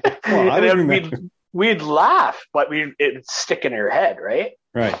 Well, and we'd laugh, but it'd stick in your head, right?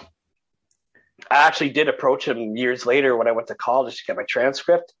 Right. I actually did approach him years later when I went to college to get my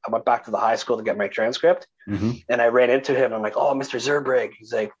transcript. I went back to the high school to get my transcript, and I ran into him. I'm like, "Oh, Mr. Zerbrig."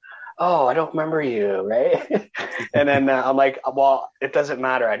 He's like, "Oh, I don't remember you, right?" And then I'm like, "Well, it doesn't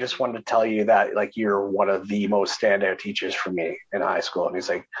matter. I just wanted to tell you that like you're one of the most standout teachers for me in high school." And he's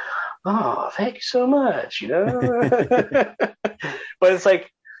like, "Oh, thank you so much," you know. But it's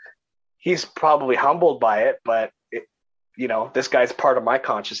like he's probably humbled by it, but you know, this guy's part of my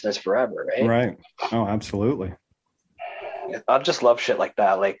consciousness forever, right? Right. Oh, absolutely. I just love shit like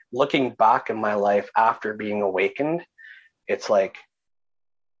that. Like looking back in my life after being awakened, it's like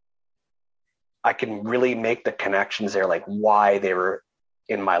I can really make the connections there, like why they were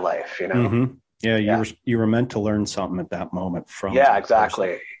in my life, you know? Yeah, you were meant to learn something at that moment from. Yeah, exactly.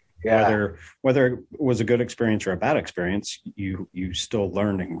 Person. Yeah. Whether it was a good experience or a bad experience, you still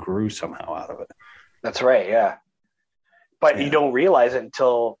learned and grew somehow out of it. That's right. Yeah. But you don't realize it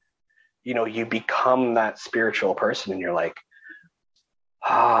until, you know, you become that spiritual person and you're like,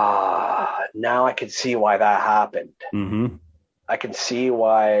 now I can see why that happened. I can see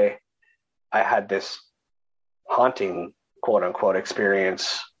why I had this haunting, quote unquote,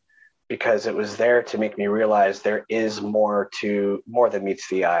 experience, because it was there to make me realize there is more than meets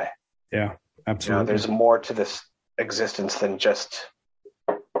the eye. Yeah, absolutely. You know, there's more to this existence than just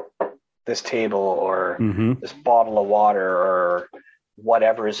this table or this bottle of water or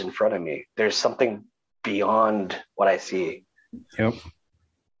whatever is in front of me. There's something beyond what I see. Yep.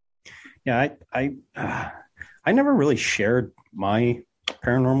 Yeah, I never really shared my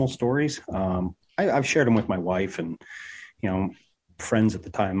paranormal stories. I've shared them with my wife and, you know, friends at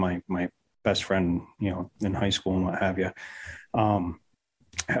the time, my best friend, you know, in high school and what have you.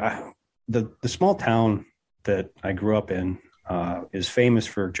 The small town that I grew up in is famous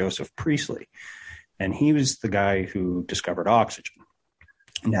for Joseph Priestley, and he was the guy who discovered oxygen.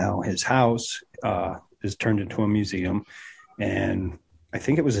 Now his house is turned into a museum, and I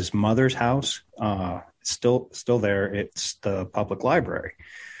think it was his mother's house. It's still there. It's the public library.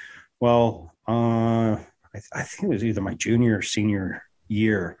 Well, I think it was either my junior or senior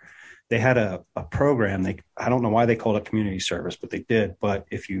year. They had a program. I don't know why they called it community service, but they did. But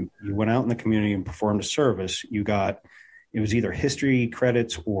if you went out in the community and performed a service, it was either history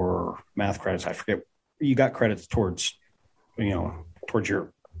credits or math credits. I forget. You got credits towards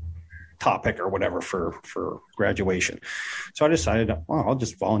your topic or whatever for graduation. So I decided, well, I'll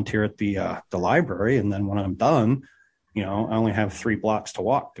just volunteer at the library. And then when I'm done, you know, I only have 3 blocks to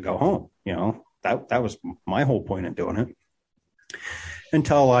walk to go home. You know, that was my whole point in doing it.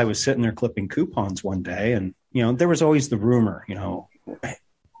 Until I was sitting there clipping coupons one day, and, you know, there was always the rumor, you know,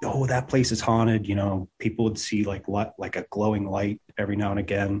 oh, that place is haunted. You know, people would see like a glowing light every now and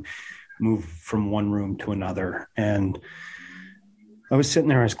again move from one room to another. And I was sitting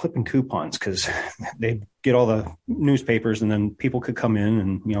there, I was clipping coupons because they'd get all the newspapers and then people could come in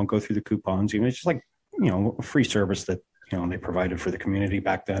and, you know, go through the coupons. You know, it's just like, you know, a free service that, you know, they provided for the community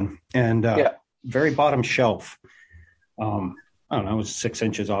back then. And very bottom shelf, I don't know, it was 6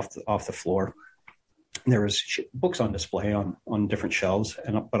 inches off the floor. There was books on display on different shelves,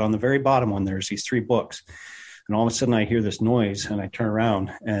 but on the very bottom one, there's these 3 books. And all of a sudden I hear this noise and I turn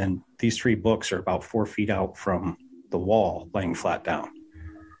around and these 3 books are about 4 feet out from the wall, laying flat down.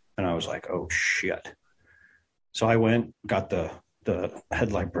 And I was like, oh shit. So I went, got the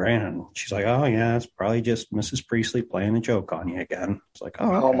head librarian, and she's like, oh yeah, it's probably just Mrs. Priestley playing a joke on you again. It's like, oh,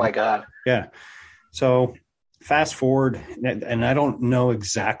 okay. Oh my God. Yeah. So fast forward, and I don't know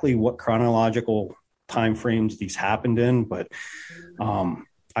exactly what chronological time frames these happened in, but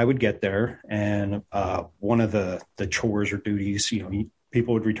I would get there, and one of the chores or duties, you know,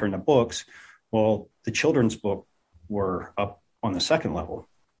 people would return the books. Well, the children's book were up on the 2nd level,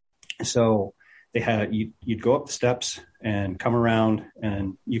 so they had you'd go up the steps and come around,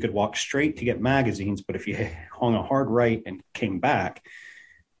 and you could walk straight to get magazines. But if you hung a hard right and came back,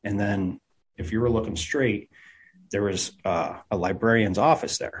 and then if you were looking straight, there was a librarian's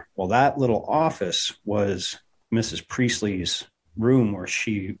office there. Well, that little office was Mrs. Priestley's room where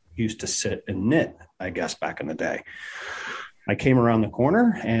she used to sit and knit, I guess, back in the day. I came around the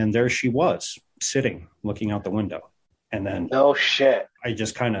corner and there she was sitting, looking out the window. And then no shit. I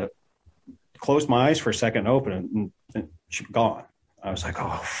just kind of closed my eyes for a second, opened, and she's gone. I was like,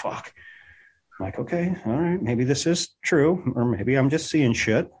 oh, fuck. I'm like, okay, all right, maybe this is true, or maybe I'm just seeing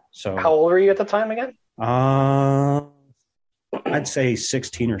shit. So how old were you at the time again? I'd say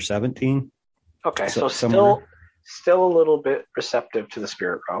 16 or 17. Okay, so still a little bit receptive to the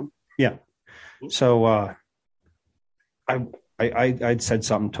spirit realm. Yeah. So I'd said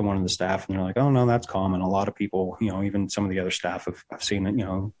something to one of the staff, and they're like, "Oh no, that's common. A lot of people, even some of the other staff have seen it.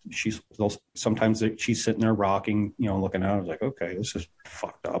 Sometimes she's sitting there rocking, looking out. I was like, okay, this is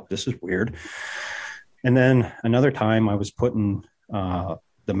fucked up. This is weird." And then another time, I was putting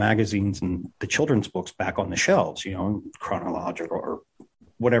the magazines and the children's books back on the shelves, chronological or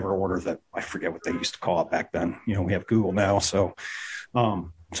whatever order that I forget what they used to call it back then. We have Google now, so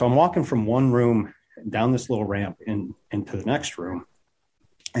I'm walking from one room down this little ramp into the next room,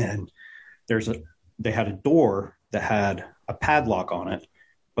 and they had a door that had a padlock on it,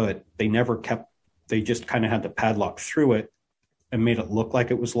 but they just kind of had the padlock through it and made it look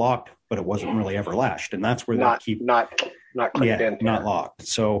like it was locked, but it wasn't really ever latched. And that's where they keep not clicked in, not locked.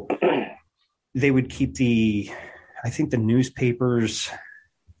 So they would keep the newspapers.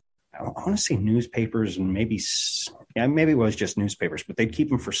 I want to say newspapers, and maybe it was just newspapers, but they'd keep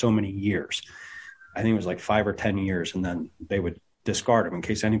them for so many years. I think it was like 5 or 10 years, and then they would discard them in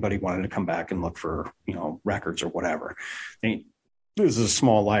case anybody wanted to come back and look for, records or whatever. This is a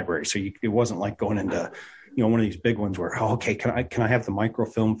small library, so it wasn't like going into, one of these big ones where, okay, can I have the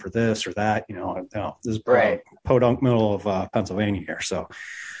microfilm for this or that? No, this is right. podunk middle of Pennsylvania here. So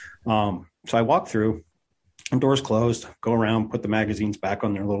I walk through, and doors closed, go around, put the magazines back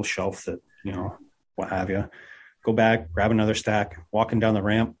on their little shelf that, what have you. Go back, grab another stack, walking down the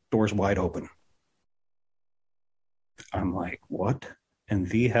ramp, doors wide open. I'm like, what in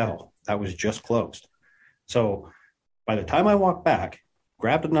the hell? That was just closed. So by the time I walked back,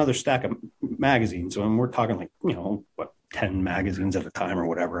 grabbed another stack of magazines, and we're talking like, 10 magazines at a time or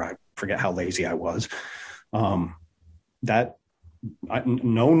whatever. I forget how lazy I was. No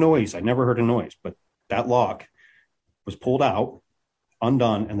noise. I never heard a noise, but that lock was pulled out,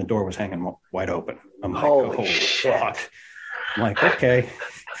 undone, and the door was hanging wide open. I'm like, holy shit. Fuck. I'm like, okay.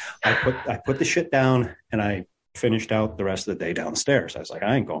 I put the shit down, and I finished out the rest of the day downstairs. I was like,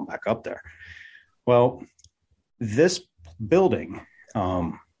 I ain't going back up there. Well, this building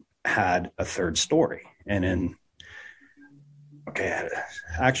had a third story, and it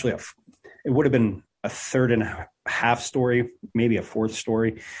would have been a third and a half story, maybe a fourth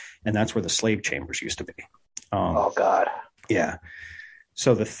story, and that's where the slave chambers used to be. Oh God. Yeah.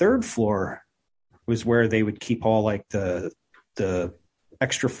 So the third floor was where they would keep all like the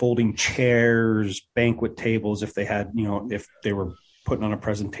extra folding chairs, banquet tables. If they had, if they were putting on a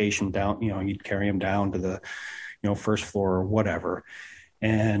presentation down, you'd carry them down to the, first floor or whatever.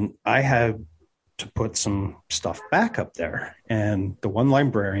 And I had to put some stuff back up there. And the one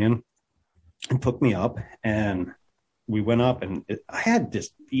librarian took me up, and we went up, and I had this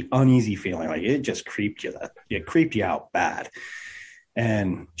uneasy feeling, like it just creeped you out bad.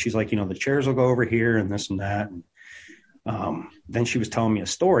 And she's like, the chairs will go over here and this and that. And then she was telling me a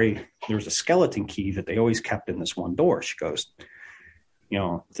story. There was a skeleton key that they always kept in this one door. She goes,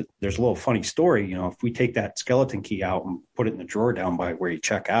 there's a little funny story. If we take that skeleton key out and put it in the drawer down by where you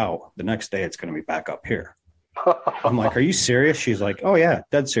check out, the next day it's going to be back up here. I'm like, are you serious? She's like, oh yeah,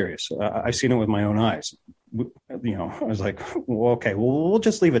 dead serious. I've seen it with my own eyes. I was like, well, okay, well, we'll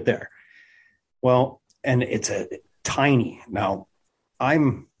just leave it there. Well, and it's a tiny, now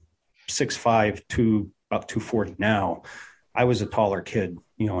I'm 6'5", about 240 now. I was a taller kid,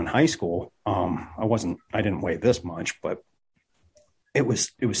 in high school. I didn't weigh this much, but it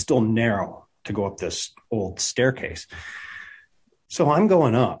was still narrow to go up this old staircase. So I'm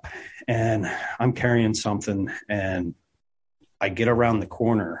going up, and I'm carrying something, and I get around the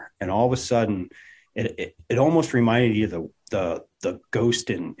corner, and all of a sudden it almost reminded you of the ghost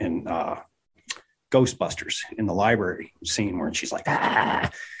in Ghostbusters in the library scene where she's like,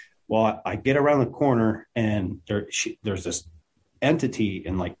 ah. Well, I get around the corner, and there's this entity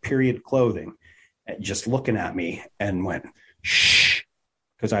in like period clothing just looking at me, and went, shh,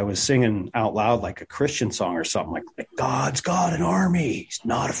 because I was singing out loud like a Christian song or something, like God's got an army. He's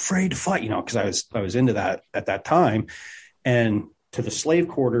not afraid to fight, because I was into that at that time. And to the slave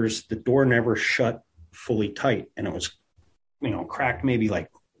quarters, the door never shut fully tight, and it was, cracked maybe like,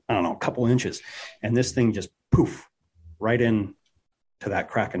 I don't know, a couple inches. And this thing just poof, right in to that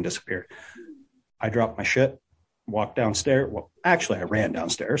crack and disappeared. I dropped my shit, walked downstairs. Well, actually, I ran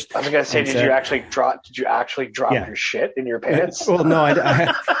downstairs. I was going to say, did you actually drop your shit in your pants? Well, no,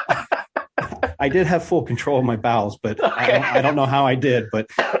 I did have full control of my bowels, but okay. I don't know how I did. But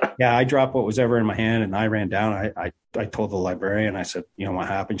yeah, I dropped what was ever in my hand and I ran down. I told the librarian, I said, you know, what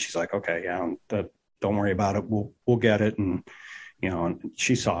happened? She's like, okay, yeah, don't worry about it. We'll get it. And, you know, and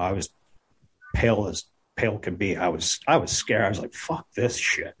she saw I was pale as pale could be. I was scared. I was like, fuck this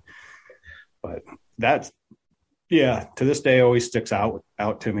shit. But that's, yeah, to this day always sticks out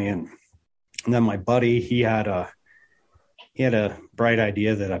to me. And then my buddy, he had a bright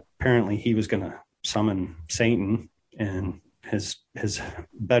idea that apparently he was going to summon Satan in his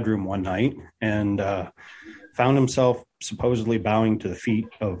bedroom one night, and found himself supposedly bowing to the feet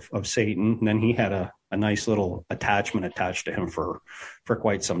of Satan. And then he had a nice little attachment attached to him for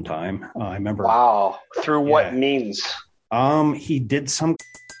quite some time. I remember. Wow. Through what means? He did some.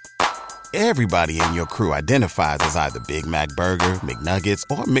 Everybody in your crew identifies as either Big Mac Burger, McNuggets,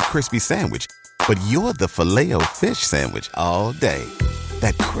 or McCrispy Sandwich. But you're the Filet-O-Fish Sandwich all day.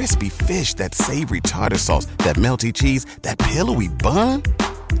 That crispy fish, that savory tartar sauce, that melty cheese, that pillowy bun.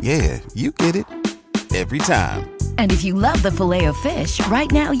 Yeah, you get it. Every time. And if you love the Filet-O-Fish, right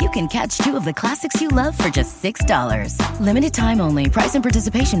now you can catch two of the classics you love for just $6. Limited time only. Price and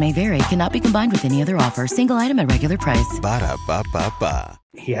participation may vary. Cannot be combined with any other offer. Single item at regular price. Ba-da-ba-ba-ba.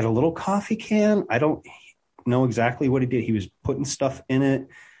 He had a little coffee can. I don't know exactly what he did. He was putting stuff in it.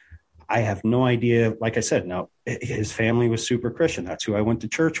 I have no idea. Like I said, no, his family was super Christian. That's who I went to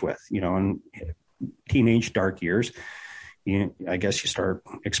church with, you know, in teenage dark years. I guess you start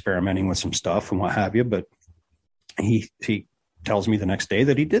experimenting with some stuff and what have you. But he tells me the next day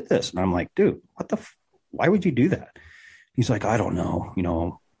that he did this. And I'm like, dude, why would you do that? He's like, I don't know, you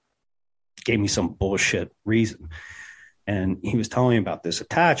know, gave me some bullshit reason. And he was telling me about this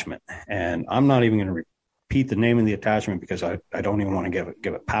attachment. And I'm not even going to repeat the name of the attachment because I don't even want to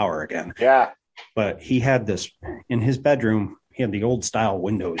give it power again. Yeah. But he had this in his bedroom. He had the old style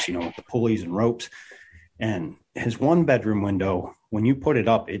windows, you know, with the pulleys and ropes. And his one bedroom window, when you put it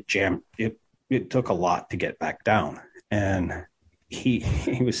up, it jammed. It took a lot to get back down. And he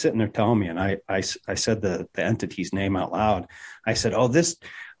was sitting there telling me, and I said the entity's name out loud. I said, oh,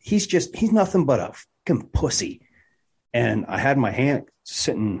 he's nothing but a fucking pussy. And I had my hand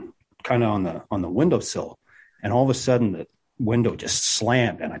sitting kind of on the windowsill, and all of a sudden the window just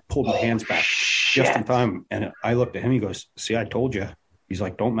slammed, and I pulled my hands back just in time. And I looked at him. He goes, "See, I told you." He's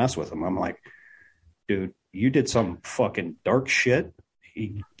like, "Don't mess with him." I'm like, "Dude, you did some fucking dark shit.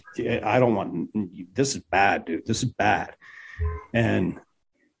 I don't want. This is bad, dude. This is bad." And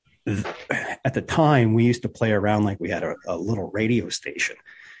at the time, we used to play around like we had a little radio station.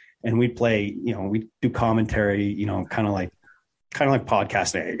 And we'd play, you know, we'd do commentary, you know, kind of like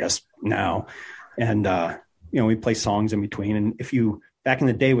podcasting, I guess, now. And, you know, we'd play songs in between. And back in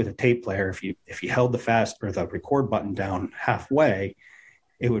the day with a tape player, if you held the record button down halfway,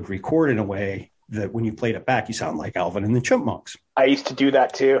 it would record in a way that when you played it back, you sound like Alvin and the Chipmunks. I used to do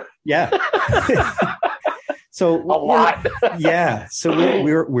that too. Yeah. So a lot. Yeah. So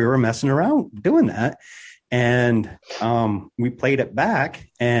we were messing around doing that. And we played it back,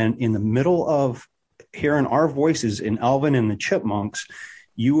 and in the middle of hearing our voices in Alvin and the Chipmunks,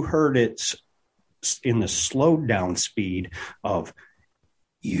 you heard it in the slowed down speed of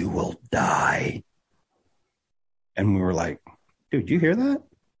 "You will die." And we were like, "Dude, you hear that?"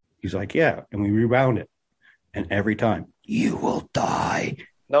 He's like, "Yeah." And we rewound it, and every time, "You will die."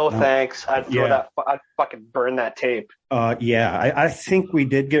 No, thanks. I'd fucking burn that tape. Yeah, I think we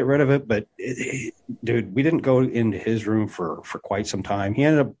did get rid of it, but dude, we didn't go into his room for quite some time. He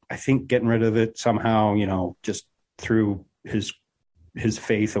ended up, I think, getting rid of it somehow, you know, just through his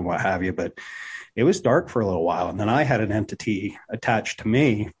faith and what have you. But it was dark for a little while. And then I had an entity attached to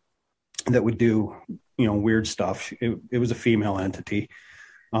me that would do, you know, weird stuff. It was a female entity.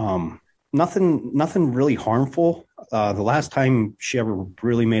 Nothing really harmful. The last time she ever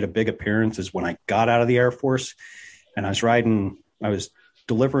really made a big appearance is when I got out of the Air Force, and I was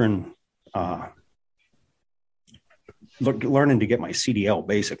delivering, learning to get my CDL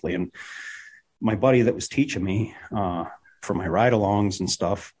basically. And my buddy that was teaching me for my ride-alongs and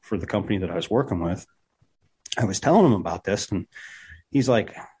stuff for the company that I was working with, I was telling him about this, and he's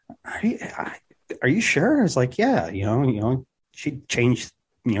like, "Are you sure?" I was like, "Yeah, you know, she changed,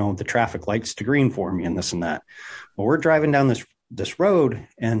 you know, the traffic lights to green for me and this and that." Well, we're driving down this road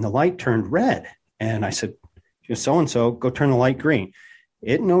and the light turned red. And I said, "So-and-so, go turn the light green."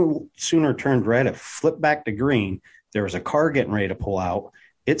 It no sooner turned red, it flipped back to green. There was a car getting ready to pull out.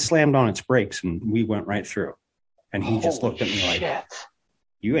 It slammed on its brakes and we went right through. And he just looked at me like,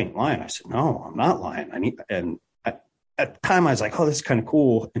 you ain't lying. I said, no, I'm not lying. At the time I was like, oh, this is kind of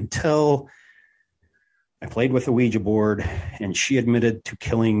cool, until I played with a Ouija board and she admitted to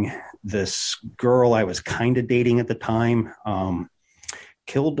killing this girl I was kind of dating at the time,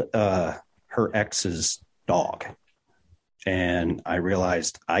 killed her ex's dog. And I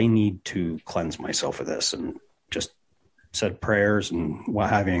realized I need to cleanse myself of this, and just said prayers and what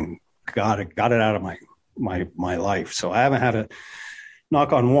having got it out of my life. So I haven't had a,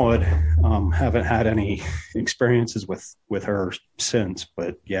 knock on wood, haven't had any experiences with her since,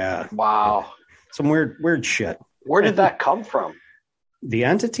 but yeah. Wow. Some weird shit. Where did that come from? The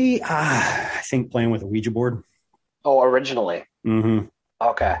entity, I think playing with a Ouija board. Oh, originally. Mm-hmm.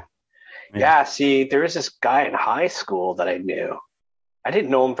 Okay. Yeah, see, there was this guy in high school that I knew. I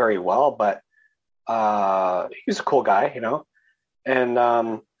didn't know him very well, but he was a cool guy, you know.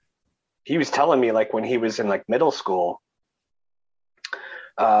 And he was telling me, like, when he was in like middle school,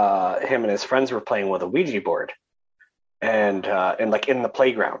 him and his friends were playing with a Ouija board, and like in the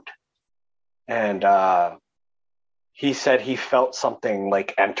playground. And he said he felt something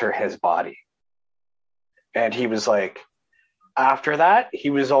like enter his body. And he was like, after that, he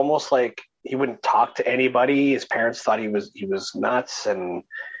was almost like he wouldn't talk to anybody. His parents thought he was nuts and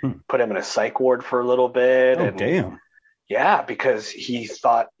put him in a psych ward for a little bit. Oh, and damn. Yeah, because he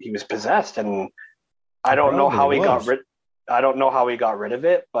thought he was possessed. And I don't know how he got rid of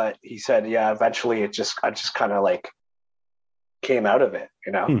it, but he said, yeah, eventually I just kind of like came out of it,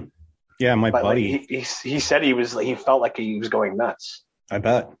 you know? Yeah, my buddy. Like, he said he felt like he was going nuts. I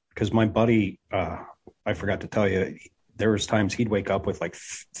bet, because my buddy, I forgot to tell you, there was times he'd wake up with like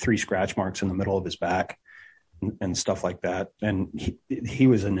 3 scratch marks in the middle of his back and stuff like that. And he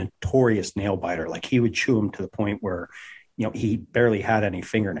was a notorious nail biter. Like, he would chew them to the point where, you know, he barely had any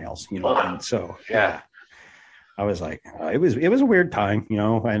fingernails, you know. And so, yeah, I was like, it was a weird time, you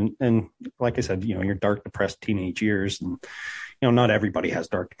know, and like I said, you know, your dark, depressed teenage years, and, you know, not everybody has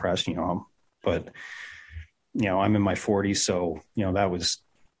dark depressed, you know, but, you know, I'm in my 40s. So, you know, that was,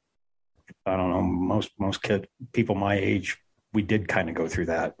 I don't know, most people my age, we did kind of go through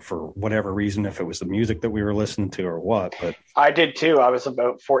that for whatever reason, if it was the music that we were listening to or what. But I did too. I was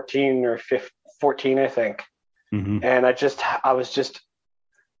about 14 or 14, I think. Mm-hmm. And I was just,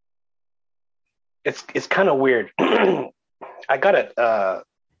 it's kind of weird. I got it.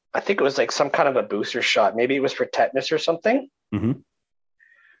 I think it was like some kind of a booster shot. Maybe it was for tetanus or something. Mm-hmm.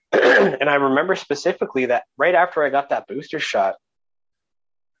 And I remember specifically that right after I got that booster shot,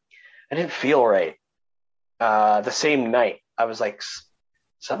 I didn't feel right. The same night, I was like,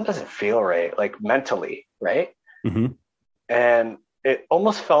 something doesn't feel right, like mentally, right? Mm-hmm. And it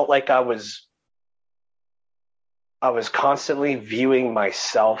almost felt like I was constantly viewing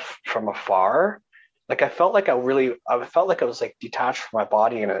myself from afar. Like I felt like I was like detached from my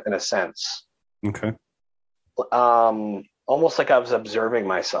body in a sense. Okay. Almost like I was observing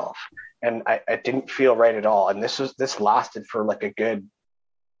myself, and I didn't feel right at all. And this lasted for like a good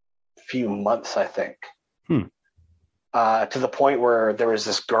few months, I think. To the point where there was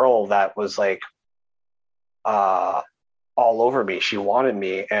this girl that was like all over me. She wanted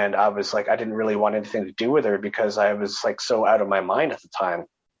me, and I was like, I didn't really want anything to do with her because I was like so out of my mind at the time.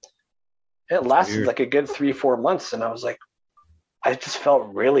 It lasted like a good 3-4 months, and I was like, I just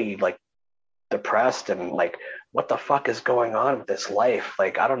felt really like depressed and like, what the fuck is going on with this life?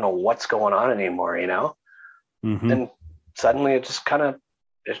 Like, I don't know what's going on anymore, you know? Mm-hmm. And suddenly it just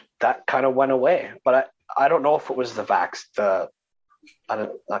that kind of went away. But I don't know if it was I'm not going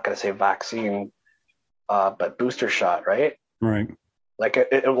to say vaccine, but booster shot, right? Right. Like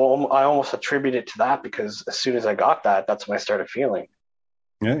I almost attribute it to that, because as soon as I got that, that's when I started feeling.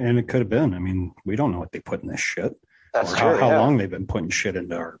 Yeah, and it could have been. I mean, we don't know what they put in this shit. That's or true. How long they've been putting shit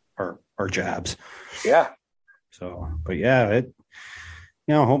into our jabs. Yeah. So, but yeah,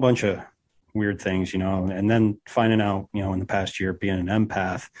 a whole bunch of weird things, you know, and then finding out, you know, in the past year being an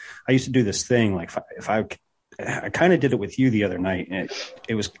empath, I used to do this thing. Like if I kind of did it with you the other night, and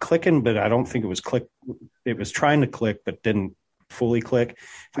it was clicking, but I don't think it was click. It was trying to click, but didn't fully click.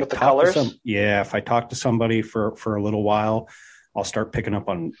 With the colors? If I talk to somebody for a little while, I'll start picking up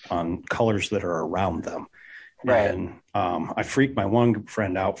on colors that are around them. Right. And I freaked my one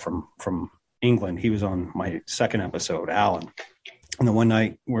friend out from England. He was on my second episode, Alan. And the one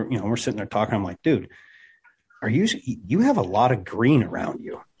night we're sitting there talking. I'm like, dude, you have a lot of green around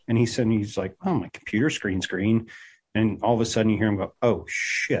you. And he's like, oh, my computer screen's green. And all of a sudden you hear him go, oh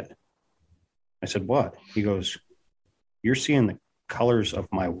shit. I said, what? He goes, you're seeing the colors of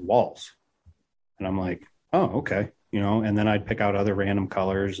my walls. And I'm like, oh, okay. and then I'd pick out other random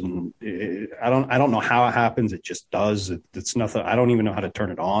colors, and I don't know how it happens. It just does. It's nothing. I don't even know how to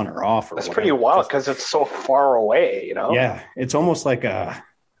turn it on or off. It's pretty wild because it's so far away, Yeah, it's almost like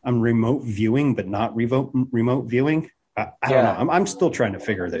I'm remote viewing, but not remote viewing. I don't know. I'm still trying to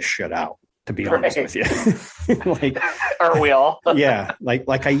figure this shit out, to be honest with you. Like, aren't we all? Yeah,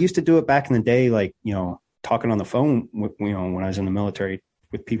 like I used to do it back in the day, like talking on the phone, when I was in the military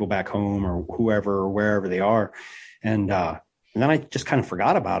with people back home or whoever or wherever they are. And then I just kind of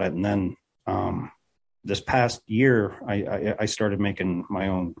forgot about it. And then this past year, I started making my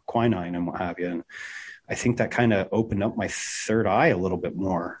own quinine and what have you. And I think that kind of opened up my third eye a little bit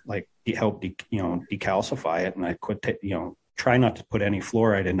more, like it helped, decalcify it. And I quit, try not to put any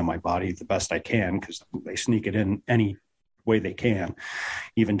fluoride into my body the best I can, because they sneak it in any way they can,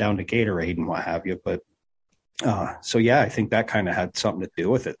 even down to Gatorade and what have you. But so, yeah, I think that kind of had something to do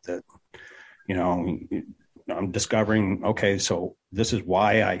with it, that, I'm discovering, okay, so this is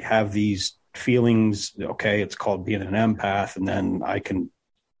why I have these feelings. Okay, it's called being an empath, and then I can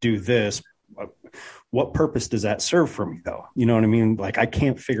do this. What purpose does that serve for me, though? You know what I mean? Like, I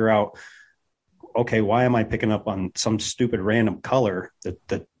can't figure out, okay, why am I picking up on some stupid random color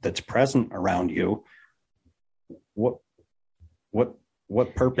that's present around you? What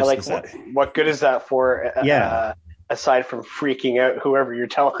purpose is that? What good is that for? Aside from freaking out whoever you're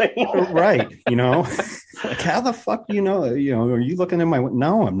telling. Right. Like, how the fuck are you looking in my window?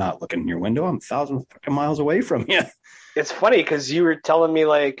 No, I'm not looking in your window. I'm 1,000 fucking miles away from you. It's funny because you were telling me,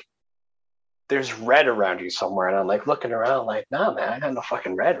 like, there's red around you somewhere. And I'm like looking around like, nah, man, I got no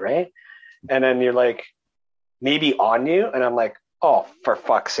fucking red, right? And then you're like, maybe on you. And I'm like, oh, for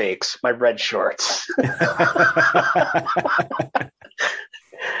fuck's sakes, my red shorts.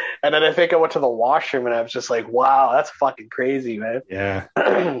 And then I think I went to the washroom and I was just like, wow, that's fucking crazy, man. Yeah.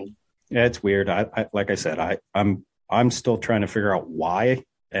 Yeah, it's weird. I like I said, I'm still trying to figure out why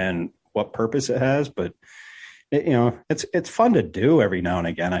and what purpose it has, but it's fun to do every now and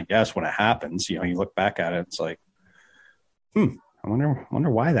again, I guess, when it happens. You look back at it, it's like, I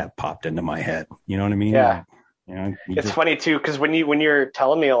wonder why that popped into my head. You know what I mean? Yeah. It's funny too, because when you're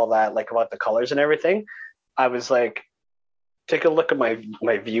telling me all that, like, about the colors and everything, I was like, take a look at my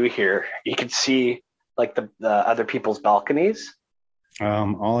view here. You can see, like, the other people's balconies.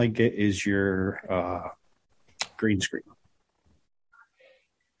 All I get is your green screen.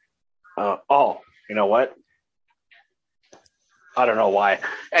 You know what? I don't know why.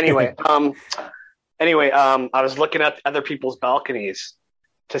 Anyway, I was looking at other people's balconies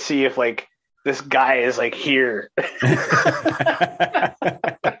to see if, like, this guy is, like, here.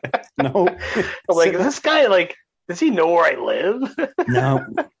 No. I'm like, this guy, like, does he know where I live?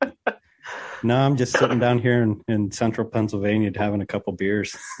 No, I'm just sitting down here in central Pennsylvania having a couple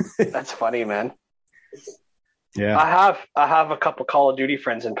beers. That's funny, man. Yeah. I have a couple Call of Duty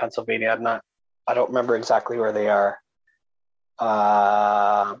friends in Pennsylvania. I don't remember exactly where they are.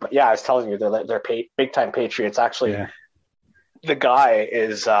 But yeah, I was telling you, they're big time patriots. Actually, yeah. The guy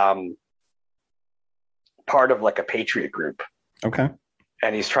is part of, like, a patriot group. Okay.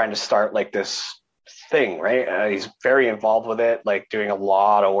 And he's trying to start, like, this thing, right? He's very involved with it, like, doing a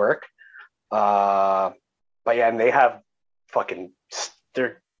lot of work. But yeah, and they have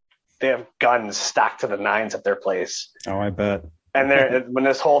they have guns stacked to the nines at their place. Oh, I bet. And when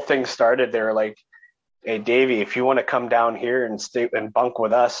this whole thing started, they were like, "Hey, Davey, if you want to come down here and stay and bunk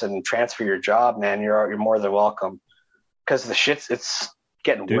with us and transfer your job, man, you're more than welcome." Because it's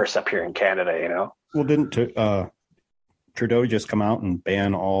getting worse up here in Canada, Well, didn't Trudeau just come out and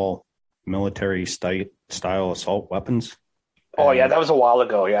ban all military style assault weapons? Oh, yeah, that was a while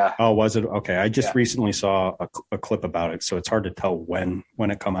ago, yeah. Oh, was it? Okay, I just recently saw a clip about it, so it's hard to tell when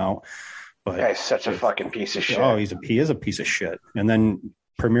it come out. But guy's such a fucking piece of shit. Oh, he is a piece of shit. And then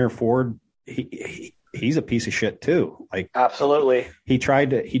Premier Ford, he's a piece of shit too. Like, absolutely, he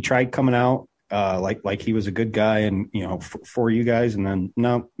tried coming out like he was a good guy and for you guys, and then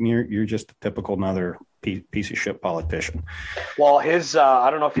no, you're just a typical another piece of shit politician. Well, his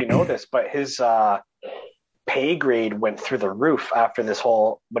I don't know if you know this, but his pay grade went through the roof after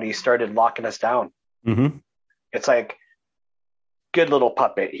when he started locking us down. Mm-hmm. It's like, good little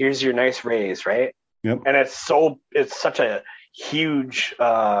puppet, here's your nice raise, right? Yep. And it's such a huge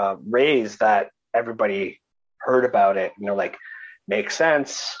raise that everybody heard about it and they're like, makes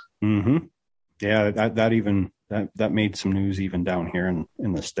sense. Mm-hmm. Yeah, that made some news even down here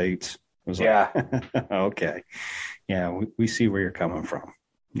in the States. It was like, okay. Yeah, we see where you're coming from.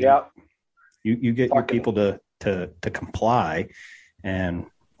 Yeah. You get your people to comply, and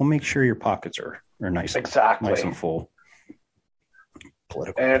we'll make sure your pockets are nice, exactly, nice and full.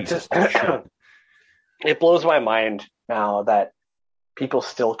 Political and pieces of shit. it blows my mind now that people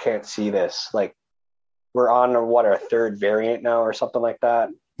still can't see this. Like, we're on our third variant now or something like that.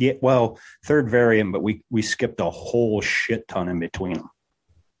 Yeah, well, third variant, but we skipped a whole shit ton in between them.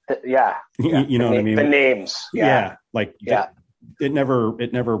 Yeah. You know what I mean? The names. Yeah. Like, yeah. It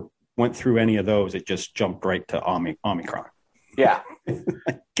never went through any of those. It just jumped right to Omicron. Yeah.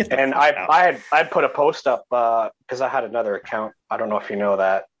 And I put a post up because I had another account. I don't know if you know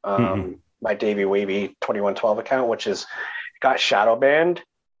that. My Davey Wavy 2112 account, which got shadow banned.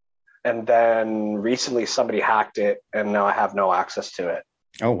 And then recently somebody hacked it, and now I have no access to it.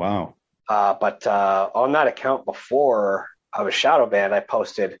 Oh, wow. But on that account before I was shadow banned, I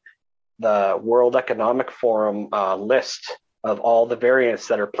posted the World Economic Forum list of all the variants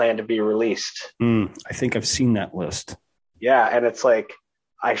that are planned to be released. I think I've seen that list. Yeah, and it's like,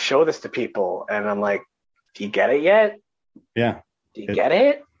 I show this to people, and I'm like, do you get it yet? Yeah. Do you get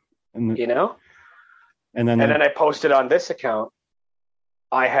it? And you know? And then I posted on this account.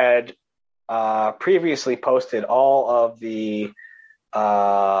 I had previously posted all of the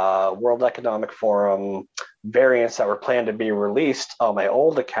World Economic Forum variants that were planned to be released on my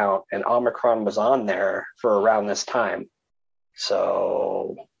old account, and Omicron was on there for around this time.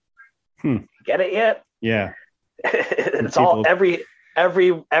 So, get it yet? Yeah. It's all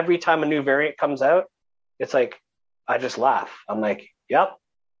every time a new variant comes out, it's like, I just laugh. I'm like, yep,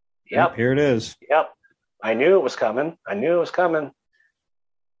 here it is. Yep, I knew it was coming.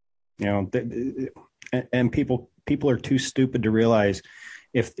 You know, and people are too stupid to realize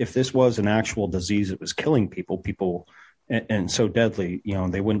if this was an actual disease that was killing people and so deadly, you know,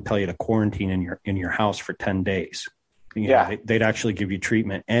 they wouldn't tell you to quarantine in your house for 10 days. You know, they'd actually give you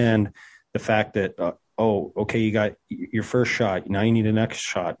treatment. And the fact that, okay, you got your first shot. Now you need a next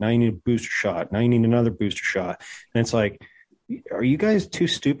shot. Now you need a booster shot. Now you need another booster shot. And it's like, are you guys too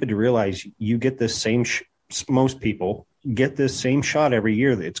stupid to realize you get this same, most people get this same shot every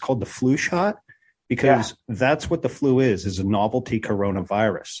year? It's called the flu shot because that's what the flu is a novelty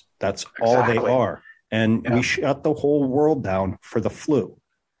coronavirus. That's all they are. And we shut the whole world down for the flu.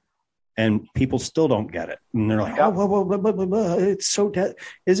 And people still don't get it. And they're like, it's so dead.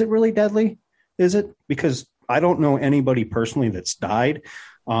 Is it really deadly? Is it? Because I don't know anybody personally that's died.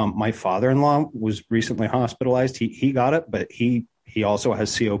 My father-in-law was recently hospitalized. He got it, but he also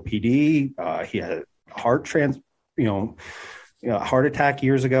has COPD. He had heart attack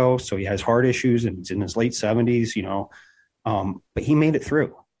years ago. So he has heart issues and he's in his late 70s, but he made it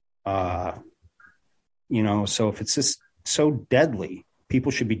through. So if it's just so deadly,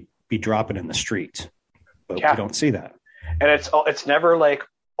 people should be dropping in the streets, but we don't see that. And it's never like,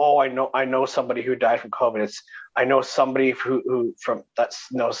 I know somebody who died from COVID. It's, I know somebody who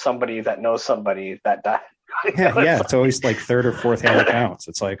knows somebody that knows somebody that died. It's always like third or fourth hand accounts.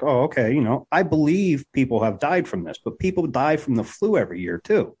 It's like, okay, I believe people have died from this, but people die from the flu every year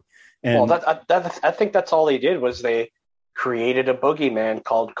too. And I think that's all they did was they created a boogeyman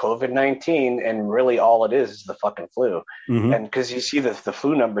called COVID-19, and really all it is the fucking flu. And because you see the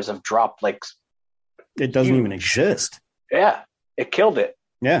flu numbers have dropped, like it doesn't even exist. Yeah, it killed it.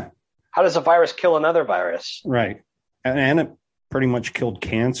 Yeah. How does a virus kill another virus? Right. And it pretty much killed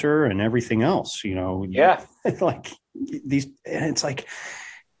cancer and everything else, Yeah. Like these, and it's like,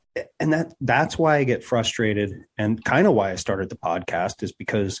 and that's why I get frustrated, and kind of why I started the podcast is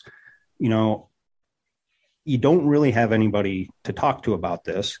because, you don't really have anybody to talk to about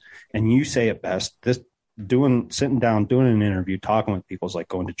this. And you say it best, sitting down, doing an interview, talking with people is like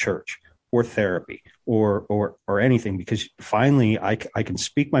going to church or therapy or anything, because finally I can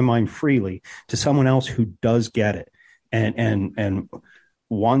speak my mind freely to someone else who does get it and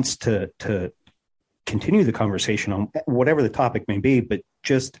wants to continue the conversation on whatever the topic may be, but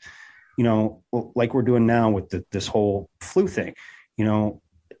just, like we're doing now with this whole flu thing,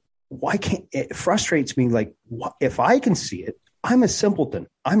 why can't it frustrates me? Like, if I can see it, I'm a simpleton.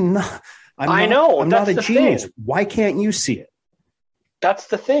 I'm not a genius. Thing. Why can't you see it? That's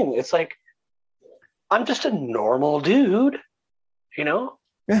the thing. It's like, I'm just a normal dude,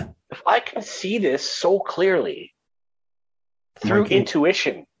 Yeah. If I can see this so clearly through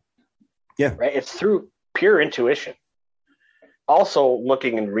intuition. Yeah. Right. It's through pure intuition. Also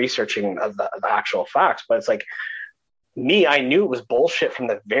looking and researching the actual facts, but it's like, I knew it was bullshit from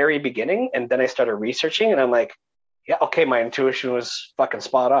the very beginning, and then I started researching, and I'm like, yeah, okay, my intuition was fucking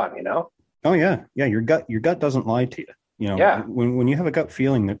spot on, Oh yeah, your gut doesn't lie to you. Yeah. When you have a gut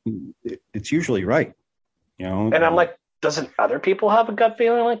feeling, it's usually right. And I'm like, doesn't other people have a gut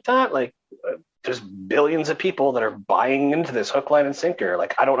feeling like that? Like, there's billions of people that are buying into this hook, line, and sinker.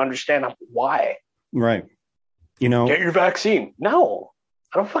 Like, I don't understand why. Right. Get your vaccine. No.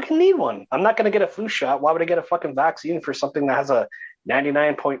 I don't fucking need one. I'm not going to get a flu shot. Why would I get a fucking vaccine for something that has a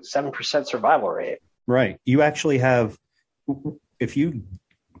 99.7% survival rate? Right. You actually have, if you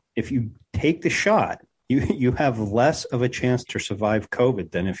take the shot, you have less of a chance to survive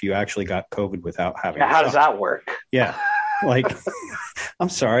COVID than if you actually got COVID without having. How does that work? Yeah. Like, I'm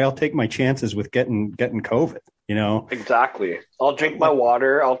sorry, I'll take my chances with getting COVID, you know? Exactly. I'll drink my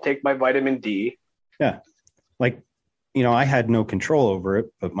water. I'll take my vitamin D. Yeah. Like, you know, I had no control over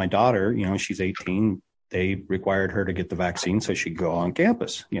it, but my daughter, you know, she's 18. They required her to get the vaccine so she could go on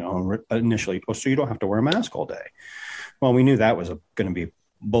campus, you know, initially. Oh, so you don't have to wear a mask all day. Well, we knew that was going to be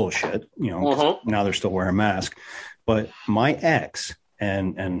bullshit, you know, now they're still wearing a mask. But my ex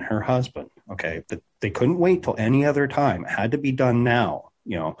and her husband, okay, they couldn't wait till any other time. It had to be done now,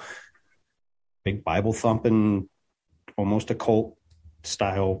 you know, big Bible thumping, almost occult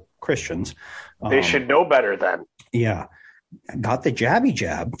style Christians. They should know better then. Yeah. Got the jabby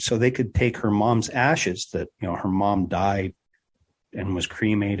jab so they could take her mom's ashes that, you know, her mom died and was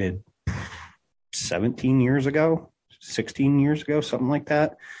cremated 17 years ago, 16 years ago, something like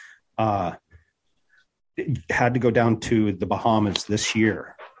that. Had to go down to the Bahamas this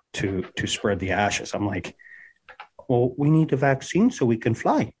year to spread the ashes. I'm like, well, we need the vaccine so we can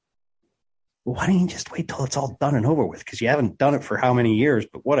fly. Well, why don't you just wait till it's all done and over with? Because you haven't done it for how many years,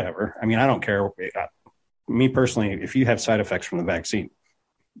 but whatever. I mean, I don't care. Me personally, if you have side effects from the vaccine,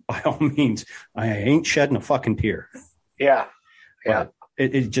 by all means, I ain't shedding a fucking tear. Yeah. Yeah.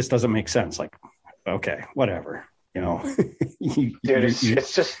 It just doesn't make sense. Like, okay, whatever, you know.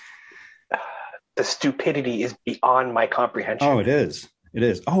 It's just the stupidity is beyond my comprehension. Oh, it is. It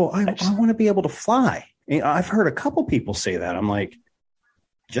is. Oh, I want to be able to fly. I've heard a couple people say that. I'm like,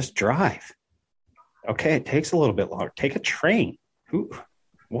 just drive. Okay, it takes a little bit longer. Take a train.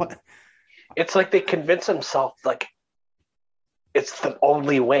 What? It's like they convince themselves like it's the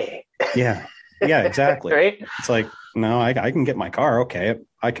only way. Yeah, exactly. Right? It's like, no, I can get my car. Okay,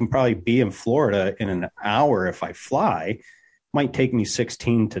 I can probably be in Florida in an hour if I fly. Might take me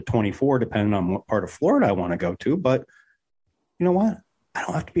 16 to 24, depending on what part of Florida I want to go to. But you know what? I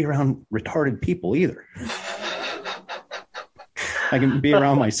don't have to be around retarded people either. I can be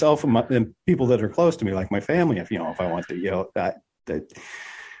around myself and people that are close to me, like my family, if I want to, you know, that.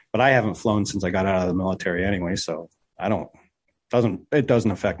 But I haven't flown since I got out of the military anyway, so it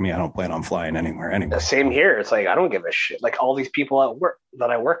doesn't affect me. I don't plan on flying anywhere anyway. Same here. It's like, I don't give a shit. Like all these people at work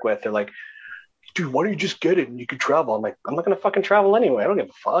that I work with, they're like, dude, why don't you just get it and you can travel? I'm like, I'm not going to fucking travel anyway. I don't give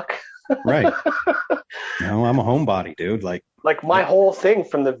a fuck. Right. No, I'm a homebody, dude. Like my whole thing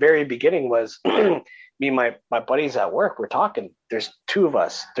from the very beginning was me and my buddies at work, we're talking. There's two of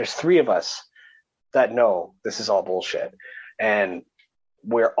us. There's three of us that know this is all bullshit. And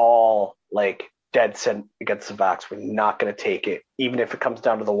we're all like dead set against the vax. We're not going to take it. Even if it comes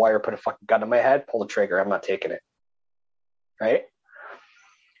down to the wire, put a fucking gun in my head, pull the trigger. I'm not taking it. Right.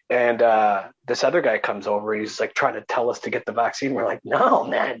 And this other guy comes over. He's like trying to tell us to get the vaccine. We're like, no,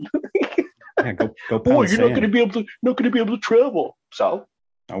 man. Yeah, go boy, you're not going to be able to travel. So,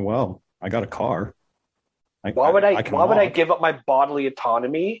 oh well, I got a car. Why would I give up my bodily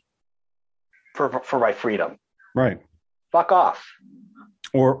autonomy for my freedom? Right. Fuck off.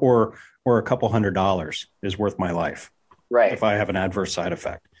 Or a couple $100 is worth my life. Right. If I have an adverse side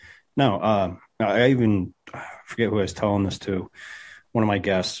effect. No, I forget who I was telling this to. One of my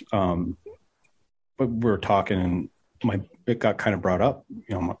guests, but we were talking and it got kind of brought up, you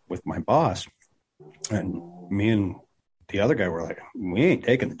know, with my boss, and me and the other guy were like, we ain't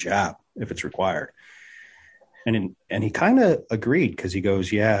taking the jab if it's required. And he kind of agreed because he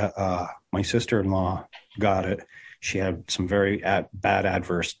goes, yeah, my sister-in-law got it. She had some very bad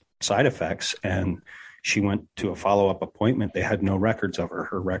adverse side effects, and she went to a follow-up appointment. They had no records of her.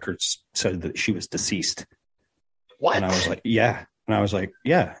 Her records said that she was deceased. What? And I was like, yeah. And I was like,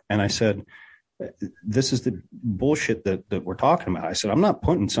 yeah. And I said, this is the bullshit that we're talking about. I said, I'm not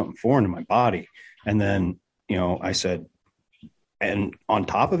putting something foreign in my body. And then, you know, I said, and on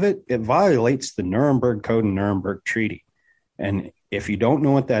top of it, it violates the Nuremberg Code and Nuremberg Treaty. And if you don't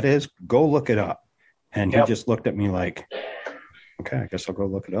know what that is, go look it up. And he just looked at me like, okay, I guess I'll go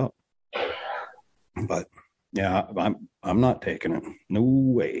look it up. But yeah, I'm not taking it. No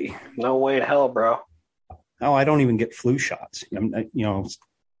way. No way in hell, bro. Oh, I don't even get flu shots. You know,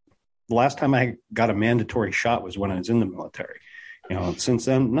 the last time I got a mandatory shot was when I was in the military. You know, since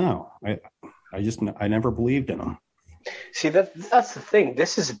then, no. I never believed in them. See, that's the thing.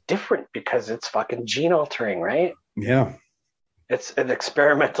 This is different because it's fucking gene altering, right? Yeah. It's an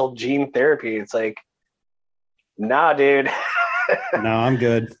experimental gene therapy. It's like, nah, dude. No, I'm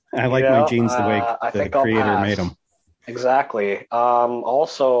good. I like my genes the way the creator made them. Exactly.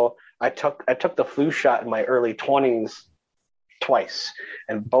 Also, I took the flu shot in my early 20s twice,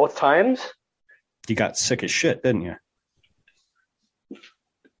 and both times You got sick as shit, didn't you?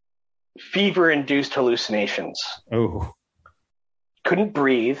 fever-induced hallucinations. Oh. Couldn't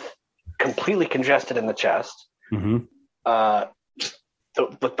breathe, completely congested in the chest. Mm-hmm.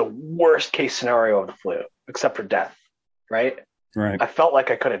 The worst case scenario of the flu, except for death, right? Right. I felt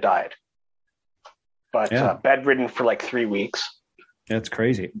like I could have died, but Yeah. bedridden for like 3 weeks. That's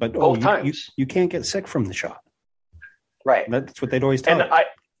crazy. But Both times. you can't get sick from the shot. Right. That's what they'd always tell And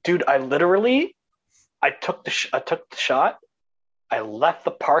you. I literally, I took the shot. I left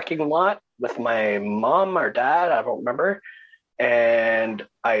the parking lot with my mom or dad, I don't remember, and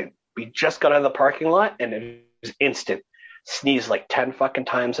we just got out of the parking lot, and it was instant. Sneezed like 10 fucking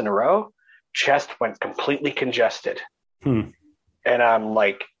times in a row. Chest went completely congested. And I'm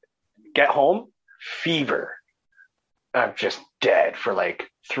like, get home, fever. I'm just dead for like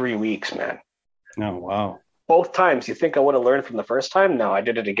 3 weeks, man. Oh, wow. Both times. You think I would have learned from the first time? No, I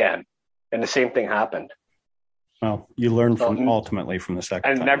did it again. And the same thing happened. Well, you learned ultimately from the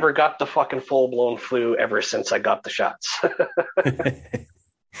second time. I never got the fucking full-blown flu ever since I got the shots.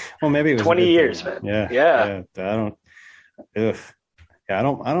 Well, maybe it was 20 years, man. Yeah. I don't. Ugh. Yeah, I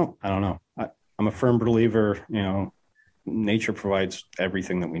don't know. I'm a firm believer. Nature provides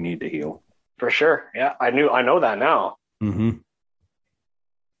everything that we need to heal. For sure. Yeah, I know that now. Mm-hmm.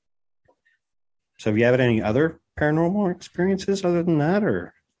 So, have you had any other paranormal experiences other than that,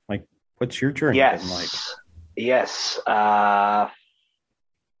 or like, what's your journey been like? Yes.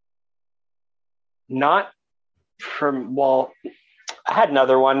 Not from. Well, I had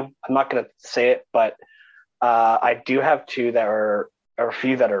another one. I'm not going to say it, but I do have two that are, or a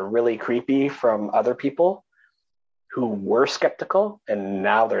few that are really creepy from other people who were skeptical and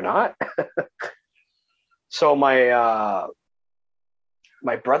now they're not. So my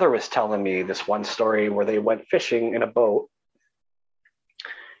brother was telling me this one story where they went fishing in a boat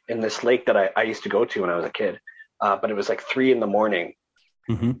in this lake that I used to go to when I was a kid. But it was like 3 a.m.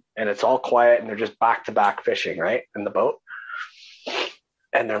 Mm-hmm. and it's all quiet and they're just back to back fishing, right? In the boat.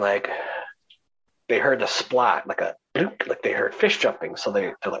 And they're like, they heard a splat, like a bloop, like they heard fish jumping. So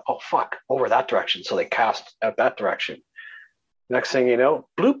they're like, oh fuck, over that direction. So they cast out that direction. Next thing you know,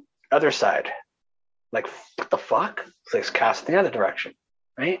 bloop, other side. Like, what the fuck? So they cast the other direction,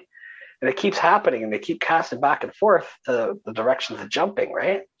 right? And it keeps happening and they keep casting back and forth to the directions of jumping,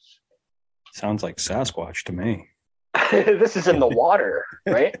 right? Sounds like Sasquatch to me. This is in the water,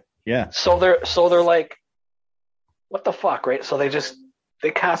 right? Yeah. So they're like, what the fuck, right? So they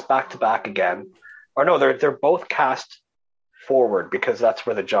cast back to back again. Or no, they're both cast forward because that's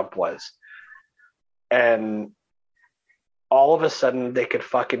where the jump was. And all of a sudden they could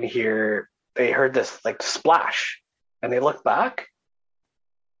fucking they heard this like splash and they look back.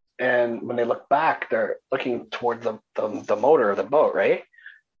 And when they look back, they're looking toward the motor of the boat, right?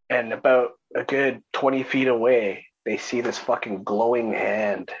 And about a good 20 feet away, they see this fucking glowing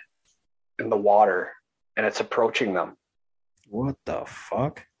hand in the water and it's approaching them. What the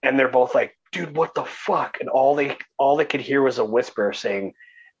fuck? And they're both like, dude, what the fuck? And all they could hear was a whisper saying,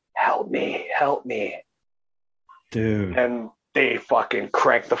 help me. Dude. And they fucking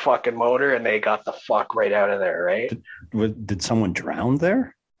cranked the fucking motor and they got the fuck right out of there, right? Did someone drown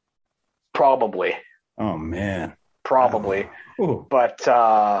there? Probably. Oh, man. Probably. Oh. But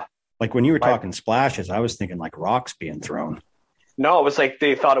like when you were talking splashes, I was thinking like rocks being thrown. No, it was like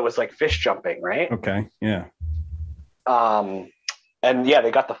they thought it was like fish jumping, right? Okay, yeah. And yeah, they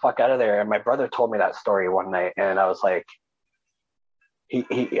got the fuck out of there. And my brother told me that story one night, and I was like,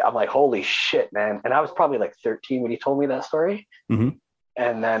 I'm like, holy shit, man. And I was probably like 13 when he told me that story. Mm-hmm.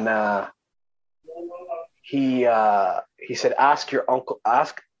 And then he said, ask your uncle.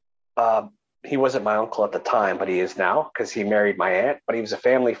 He wasn't my uncle at the time, but he is now because he married my aunt. But he was a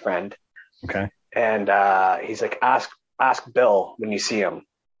family friend. Okay. And he's like, ask Bill when you see him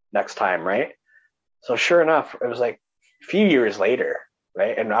next time, right? So sure enough, it was like a few years later,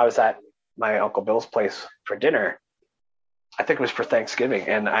 right? And I was at my Uncle Bill's place for dinner. I think it was for Thanksgiving.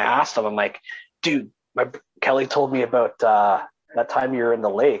 And I asked him, I'm like, dude, Kelly told me about that time you were in the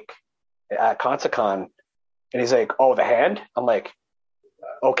lake at Consacon. And he's like, oh, the hand? I'm like,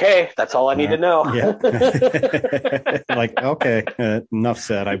 okay, that's all I need to know. Yeah. Like, okay, enough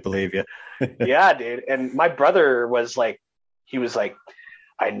said. I believe you. Yeah, dude. And my brother was like,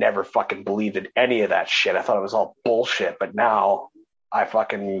 I never fucking believed in any of that shit. I thought it was all bullshit, but now I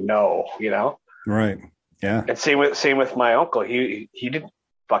fucking know, Right. Yeah. And same with my uncle. He didn't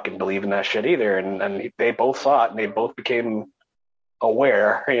fucking believe in that shit either. And they both saw it and they both became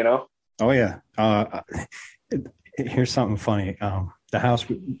aware, Oh yeah. Here's something funny. The house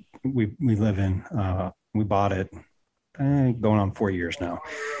we live in, we bought it going on 4 years now.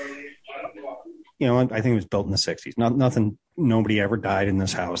 I think it was built in the 60s. Nothing, nobody ever died in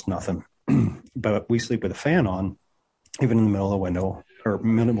this house, nothing. But we sleep with a fan on, even in the middle of the window, or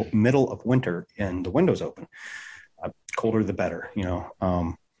middle of winter, and the window's open. Colder the better,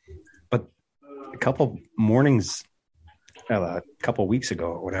 But a couple mornings, a couple weeks ago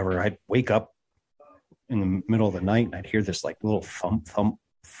or whatever, I'd wake up in the middle of the night and I'd hear this like little thump.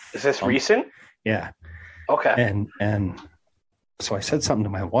 Is this thump. recent? Yeah. Okay. And so I said something to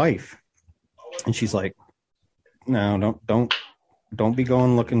my wife, and she's like, "No, don't be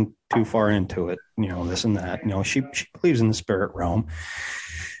going looking too far into it. This and that. She believes in the spirit realm."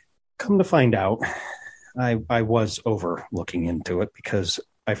 Come to find out, I was over looking into it because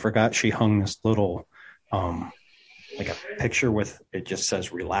I forgot she hung this little, like a picture with, it just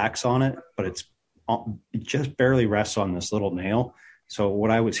says relax on it, but it just barely rests on this little nail. So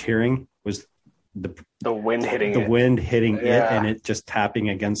what I was hearing was the wind hitting it and it just tapping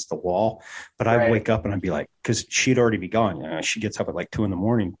against the wall. But I'd wake up and I'd be like, because she'd already be gone. She gets up at like 2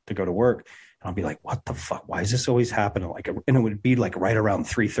 a.m. to go to work. And I'll be like, what the fuck? Why is this always happening? And it would be like right around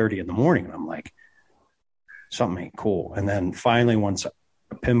 3:30 in the morning. And I'm like, something ain't cool. And then finally, once I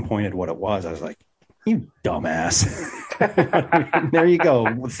pinpointed what it was, I was like, you dumbass. There you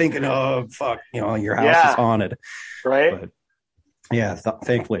go. Thinking, oh, fuck, your house is haunted. Right. But yeah,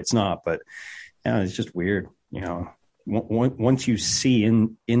 thankfully it's not. But it's just weird. Once you see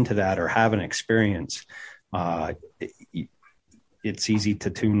into that or have an experience, it's easy to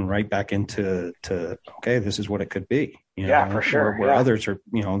tune right back into okay, this is what it could be. For sure. Where others are,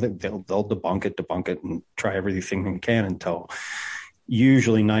 they'll debunk it, and try everything they can until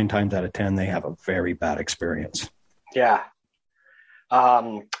usually 9 times out of 10 they have a very bad experience. Yeah.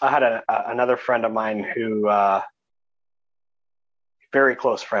 I had another friend of mine who, very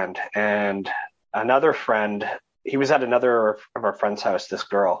close friend, and another friend. He was at another of our friend's house. This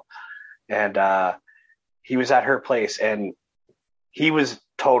girl, and he was at her place, and he was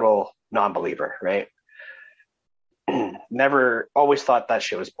total non-believer, right? Never, always thought that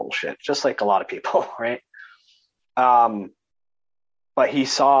shit was bullshit, just like a lot of people, right? But he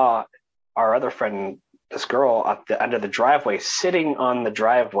saw our other friend, this girl, at the end of the driveway, sitting on the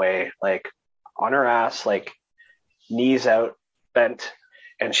driveway, like on her ass, like knees out, bent,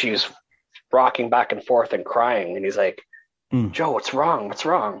 and she was rocking back and forth and crying. And he's like, Joe, what's wrong? What's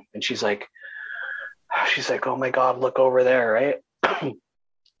wrong? And she's like, oh my God, look over there, right?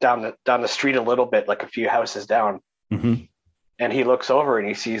 down the street a little bit, like a few houses down. Mm-hmm. And he looks over and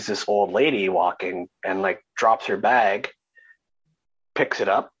he sees this old lady walking and like drops her bag, picks it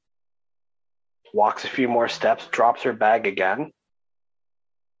up, walks a few more steps, drops her bag again,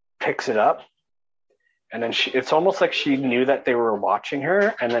 picks it up. And then it's almost like she knew that they were watching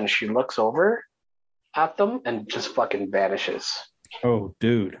her. And then she looks over at them and just fucking vanishes. Oh,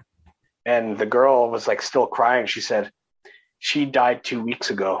 dude. And the girl was like still crying. She said, she died 2 weeks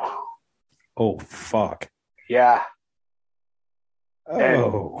ago. Oh, fuck. Yeah.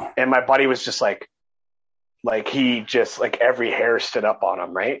 Oh. And my buddy was just like he just like every hair stood up on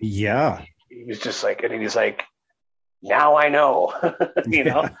him, right? Yeah. He was just like, and he was like, now I know, you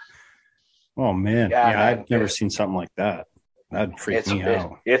know? Oh man. Yeah, I've never seen something like that. That'd freak me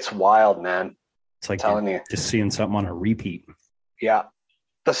out. It's wild, man. It's like telling you, just seeing something on a repeat. Yeah.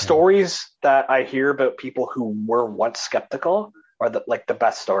 The stories that I hear about people who were once skeptical are the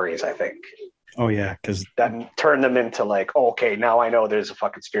best stories, I think. Oh yeah, because that turn them into like, oh, okay, now I know there's a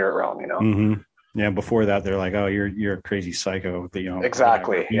fucking spirit realm, you know. Mm-hmm. Yeah, before that they're like, oh, you're a crazy psycho.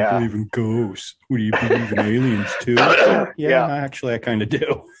 Exactly. You believe in ghosts? What, do you believe in aliens too? Yeah. Actually, I kind of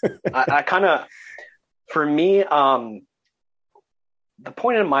do. I kind of, for me, the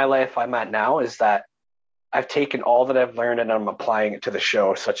point in my life I'm at now is that I've taken all that I've learned and I'm applying it to the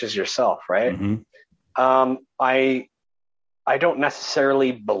show, such as yourself, right? Mm-hmm. I don't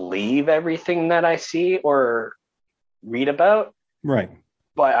necessarily believe everything that I see or read about, right?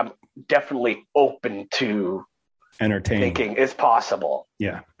 But I'm definitely open to entertaining, thinking it's possible.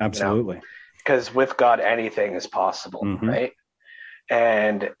 Yeah, absolutely. Because with God, anything is possible, mm-hmm. right?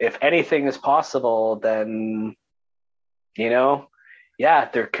 And if anything is possible, then, there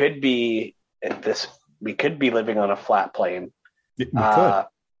could be this. We could be living on a flat plane. We could.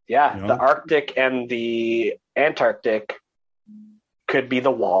 The Arctic and the Antarctic could be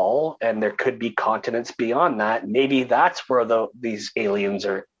the wall, and there could be continents beyond that. Maybe that's where these aliens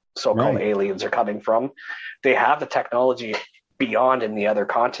are, so-called aliens, are coming from. They have the technology beyond in the other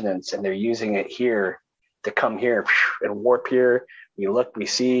continents, and they're using it here to come here and warp here. We look, we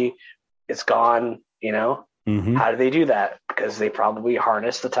see, it's gone, Mm-hmm. How do they do that? Because they probably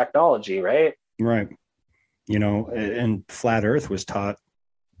harness the technology, right? Right. You know, and flat Earth was taught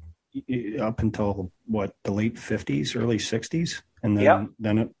up until the late 50s, early 60s, and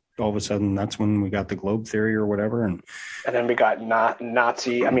then all of a sudden that's when we got the globe theory or whatever, and then we got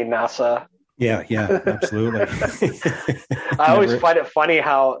NASA. Yeah, absolutely. I always find it funny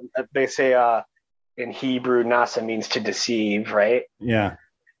how they say in Hebrew NASA means to deceive, right? Yeah.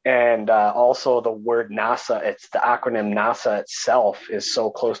 And also the word NASA, it's the acronym NASA itself is so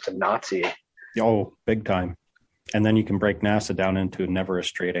close to Nazi. Oh, big time. And then you can break NASA down into never a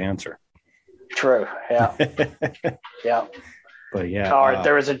straight answer. True. Yeah. Yeah. But yeah.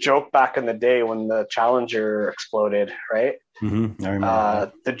 There was a joke back in the day when the Challenger exploded, right? Mm-hmm. I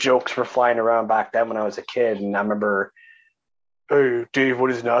remember the jokes were flying around back then when I was a kid. And I remember, hey, Dave, what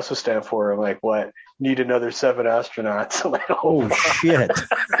does NASA stand for? I'm like, what? Need another 7 astronauts. I'm like, oh shit.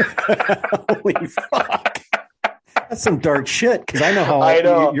 Holy fuck. That's some dark shit, because I know how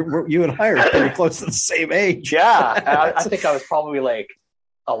you and I are pretty close to the same age. Yeah. I think I was probably like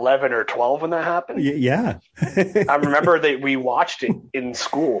 11 or 12 when that happened. Yeah. I remember that we watched it in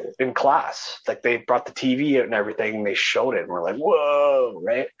school, in class. Like they brought the TV out and everything, and they showed it, and we're like, whoa,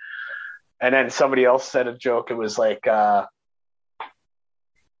 right? And then somebody else said a joke. It was like,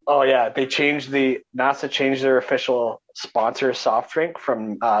 NASA changed their official sponsor soft drink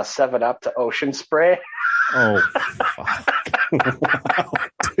from 7-Up to Ocean Spray. Oh, fuck. Wow,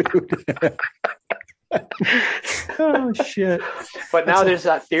 dude. Oh, shit. But now there's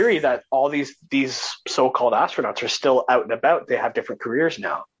that theory that all these so-called astronauts are still out and about. They have different careers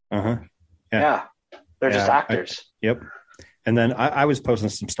now. Uh-huh. Yeah. They're just actors. Yep. And then I was posting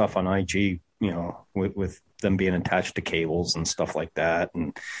some stuff on IG, you know, with them being attached to cables and stuff like that.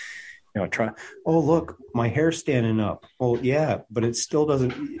 And, you know, look, my hair's standing up. Well, yeah, but it still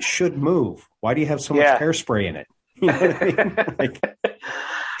it should move. Why do you have so much hairspray in it? You know what I mean?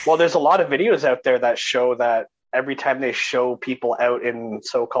 Well, there's a lot of videos out there that show that every time they show people out in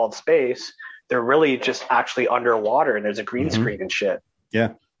so-called space, they're really just actually underwater, and there's a green screen and shit.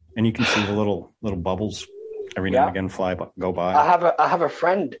 Yeah. And you can see the little bubbles every now and again go by. I have a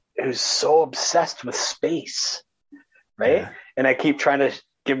friend who's so obsessed with space, right? Yeah. And I keep trying to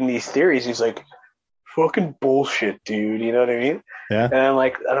give him these theories. He's like, fucking bullshit, dude. You know what I mean? Yeah. And I'm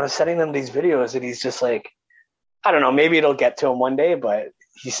like, I'm sending them these videos, and he's just like, I don't know, maybe it'll get to him one day, but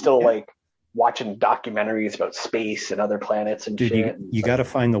he's still like watching documentaries about space and other planets and dude, shit. You got to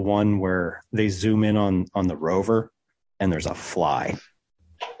find the one where they zoom in on the rover and there's a fly.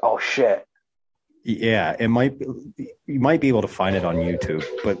 Oh shit. Yeah, you might be able to find it on YouTube,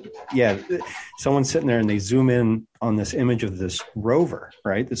 but yeah, someone's sitting there and they zoom in on this image of this rover,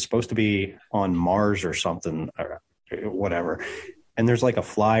 right? That's supposed to be on Mars or something or whatever. And there's like a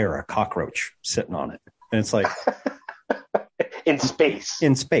fly or a cockroach sitting on it. And it's like in space.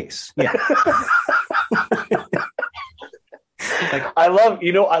 Yeah. Like, I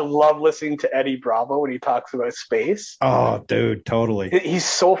love listening to Eddie Bravo when he talks about space. Oh, dude, totally. He's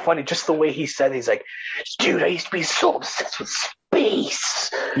so funny. Just the way he said it, he's like, dude, I used to be so obsessed with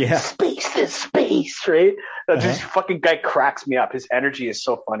space. Yeah. Space, right? This fucking guy cracks me up. His energy is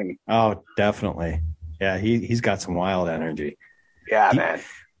so funny. Oh, definitely. Yeah, he's got some wild energy. Yeah, man.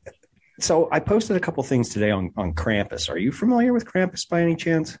 So I posted a couple things today on Krampus. Are you familiar with Krampus by any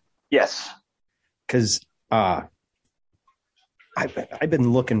chance? Yes. Because I've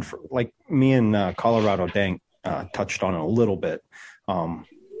been looking for, like, me and Colorado Dank touched on it a little bit on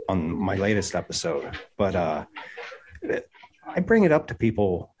my latest episode, but I bring it up to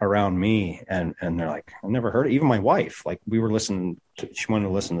people around me, and they're like, I've never heard it. Even my wife, like, we were listening to, she wanted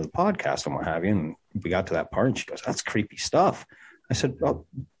to listen to the podcast and what have you, and we got to that part, and she goes, that's creepy stuff. I said, well,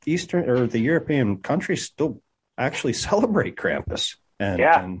 the European countries still actually celebrate Krampus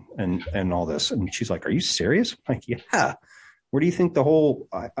and all this. And she's like, are you serious? I'm like, yeah. Where do you think the whole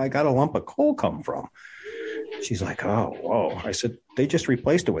I got a lump of coal come from? She's like, oh, whoa. I said, they just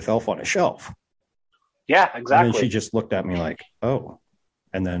replaced it with Elf on a Shelf. Yeah, exactly. And then she just looked at me like, oh.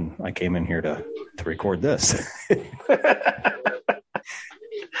 And then I came in here to record this.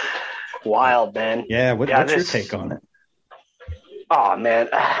 Wild, man. Yeah, what's your take on it? Oh, man.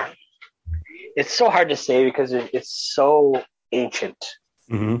 It's so hard to say because it's so ancient.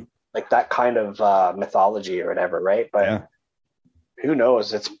 Mm-hmm. Like that kind of mythology or whatever, right? But who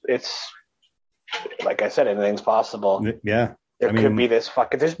knows? It's like I said, anything's possible. Yeah. There could be this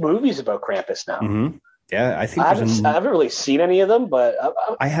there's movies about Krampus now. Mm-hmm. Yeah, I think I haven't really seen any of them, but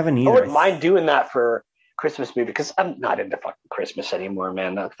I haven't either. I wouldn't mind doing that for Christmas movie because I'm not into fucking Christmas anymore,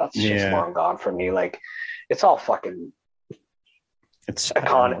 man. That's just long gone for me. Like, it's all fucking It's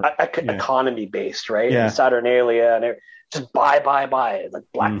economy based, right? Yeah. And Saturnalia and just buy, like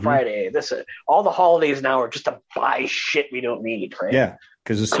Black Friday. All the holidays now are just to buy shit we don't need, right? Yeah,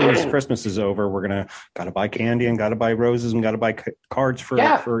 because as soon as Christmas is over, we're gotta buy candy and gotta buy roses and gotta buy cards for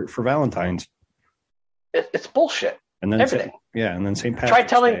Valentine's. It's bullshit. And then everything. And then St.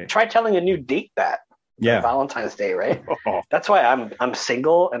 Patrick's Day. Try telling a new date that. Valentine's Day, right? That's why I'm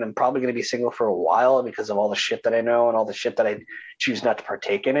single, and I'm probably going to be single for a while because of all the shit that I know and all the shit that I choose not to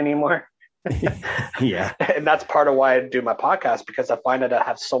partake in anymore. Yeah. And that's part of why I do my podcast, because I find that I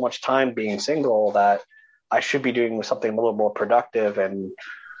have so much time being single that I should be doing something a little more productive, and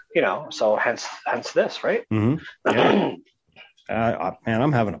so hence this, right? Yeah. Man,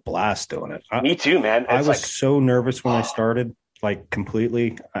 I'm having a blast doing it. Me too, man. I was so nervous when I started, like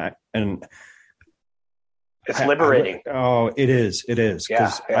completely, and it's liberating. It is. Because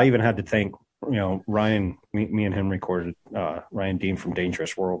Yeah. I even had to thank, Ryan. Me and him recorded Ryan Dean from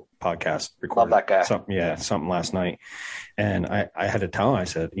Dangerous World podcast. Recorded Love that guy. Something last night, and I had to tell him. I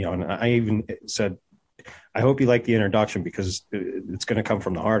said, and I even said, I hope you like the introduction because it's going to come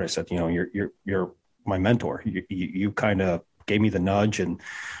from the heart. I said, you're my mentor. You kind of gave me the nudge, and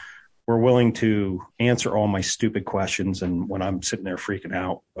we're willing to answer all my stupid questions. And when I'm sitting there freaking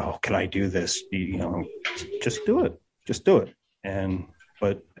out, oh, can I do this? Just do it.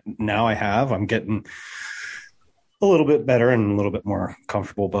 But now I'm getting a little bit better and a little bit more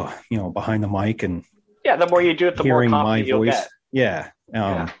comfortable, but behind the mic, and the more you do it, the more confident you'll get. Yeah.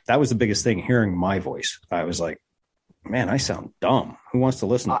 That was the biggest thing, hearing my voice. I was like, man, I sound dumb. Who wants to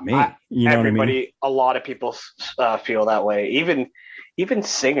listen to me? Know what I mean? A lot of people feel that way. Even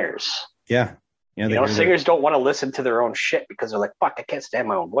singers. Yeah. Singers don't want to listen to their own shit because they're like, fuck, I can't stand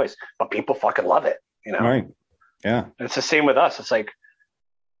my own voice. But people fucking love it, Right. Yeah. And it's the same with us. It's like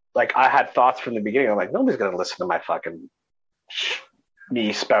I had thoughts from the beginning. I'm like, nobody's going to listen to my fucking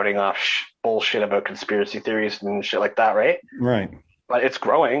me spouting off bullshit about conspiracy theories and shit like that, right? Right. But it's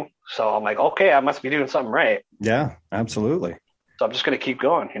growing. So I'm like, okay, I must be doing something right. Yeah, absolutely. So I'm just going to keep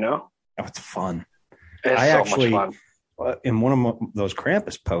going, Oh, it's fun. It's much fun. In one of those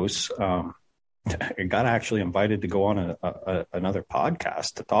Krampus posts, I got actually invited to go on another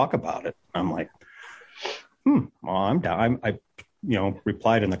podcast to talk about it. I'm like, well, I'm down. I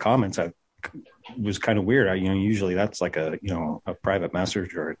replied in the comments. I was kind of weird. Usually that's like a private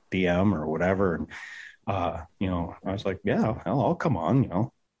message or a DM or whatever. And, I was like, yeah, I'll come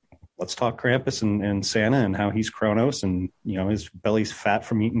on, let's talk Krampus and Santa and how he's Kronos and, his belly's fat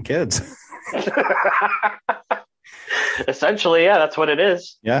from eating kids. Essentially, yeah, that's what it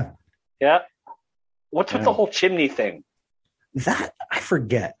is. Yeah. Yeah. What's with the whole chimney thing? That I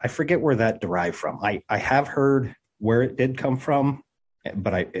forget where that derived from. I have heard where it did come from,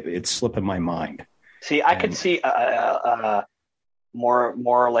 but it's slipping my mind. See, I could see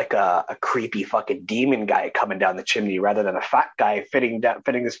more like a creepy fucking demon guy coming down the chimney rather than a fat guy fitting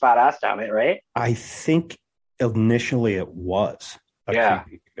his fat ass down it, right? I think initially it was a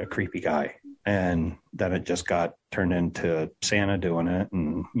creepy guy, and then it just got turned into Santa doing it,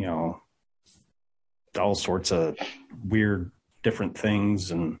 and all sorts of weird different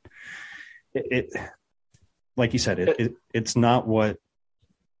things, and it like you said, it's not what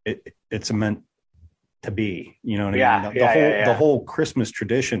it's meant to be. You know what I mean? The whole Christmas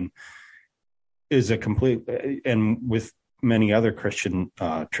tradition is a complete, and with many other Christian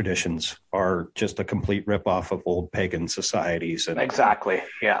traditions, are just a complete ripoff of old pagan societies. And exactly,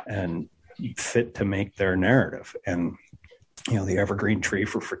 yeah, and fit to make their narrative. And the evergreen tree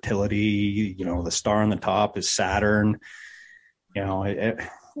for fertility. The star on the top is Saturn.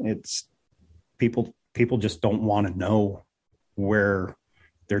 It's people just don't want to know where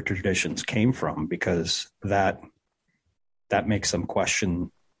their traditions came from, because that makes them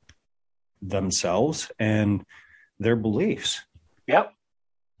question themselves and their beliefs. Yep.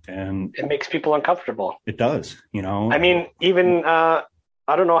 And it makes people uncomfortable. It does, I mean, even I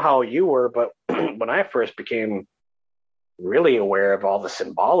don't know how you were, but when I first became really aware of all the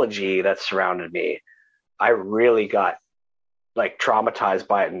symbology that surrounded me, I really got like traumatized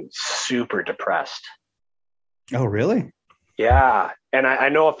by it and super depressed. Oh, really? Yeah. And I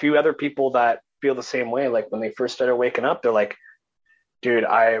know a few other people that feel the same way. Like when they first started waking up, they're like, dude,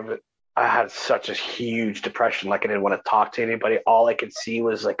 I had such a huge depression. Like I didn't want to talk to anybody. All I could see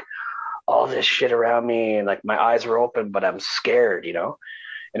was like all this shit around me, and like my eyes were open, but I'm scared,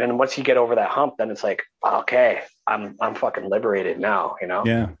 And then once you get over that hump, then it's like, okay, I'm fucking liberated now,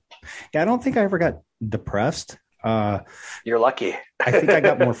 Yeah. I don't think I ever got depressed. You're lucky. I think I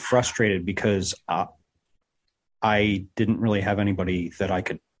got more frustrated because I didn't really have anybody that I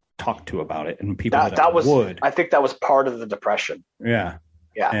could talked to about it, and people would. I think that was part of the depression. Yeah.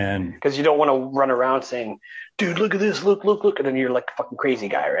 Yeah. And because you don't want to run around saying, dude, look at this, look, and then you're like a fucking crazy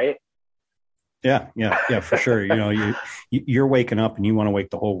guy, right? Yeah, for sure. You're waking up and you want to wake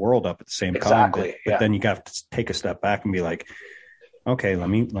the whole world up at the same time. But then you got to take a step back and be like, okay, let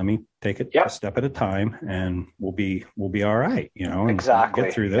me take it a step at a time, and we'll be all right, and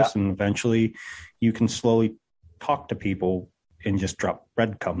get through this. And eventually you can slowly talk to people and just drop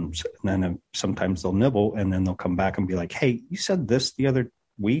breadcrumbs. And then sometimes they'll nibble, and then they'll come back and be like, hey, you said this the other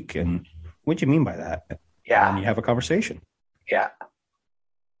week, and what'd you mean by that? Yeah. And you have a conversation. Yeah.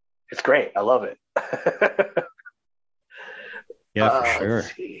 It's great. I love it. Yeah, for sure.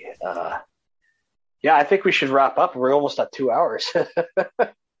 Yeah, I think we should wrap up. We're almost at 2 hours.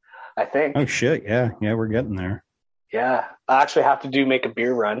 I think. Oh shit! Yeah, we're getting there. Yeah, I actually have to make a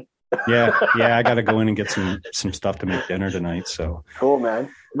beer run. yeah, I got to go in and get some stuff to make dinner tonight. So cool, man.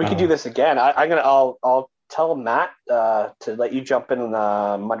 We can do this again. I'll tell Matt to let you jump in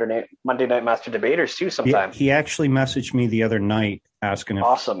Monday Night Master Debaters too sometime. He actually messaged me the other night asking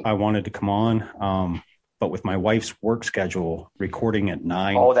if I wanted to come on. But with my wife's work schedule, recording at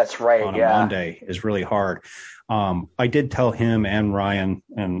 9 that's right. on a Monday is really hard. I did tell him and Ryan,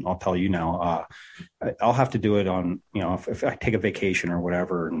 and I'll tell you now, I'll have to do it on, if I take a vacation or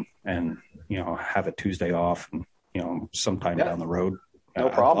whatever and have a Tuesday off and, sometime down the road. No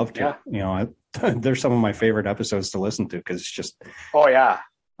problem. I'd love to. There's some of my favorite episodes to listen to because it's just. Oh, yeah.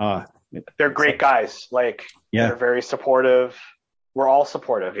 They're great guys. Like, they're very supportive. We're all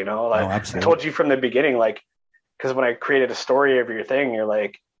supportive, I told you from the beginning, because when I created a story of your thing, you're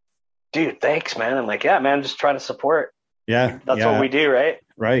like, dude, thanks, man. I'm like, yeah, man, I'm just trying to support. Yeah. That's what we do. Right.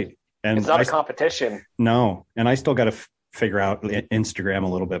 Right. And it's not a competition. No. And I still got to figure out Instagram a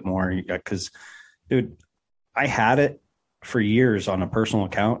little bit more because, dude, I had it for years on a personal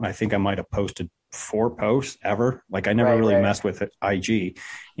account. And I think I might've posted 4 posts ever. Like I never really messed with IG,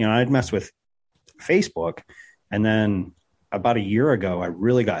 I'd mess with Facebook, and then about a year ago, I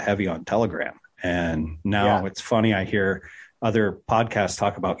really got heavy on Telegram. And now it's funny. I hear other podcasts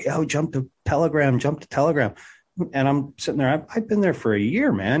talk about, jump to Telegram. And I'm sitting there. I've been there for a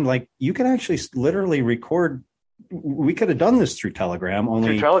year, man. Like you can actually literally record. We could have done this through Telegram.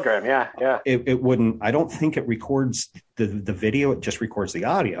 Through Telegram. Yeah. It wouldn't, I don't think it records the video. It just records the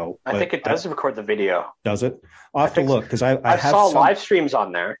audio. I think it does record the video. Does it? I'll have to look because I saw live streams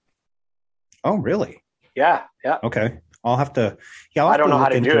on there. Oh, really? Yeah. Okay. I'll have to. Yeah, I don't know how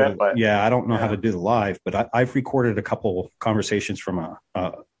to do it, but I don't know how to do the live. But I've recorded a couple conversations from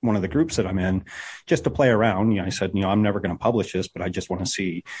one of the groups that I'm in, just to play around. I said, I'm never going to publish this, but I just want to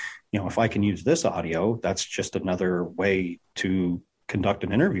see, if I can use this audio. That's just another way to conduct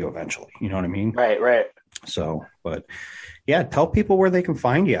an interview eventually. You know what I mean? Right. So, but yeah, tell people where they can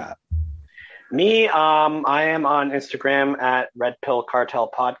find you at. Me, I am on Instagram at Red Pill Cartel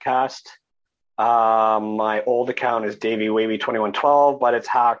Podcast. My old account is Davey Wavy 2112, but it's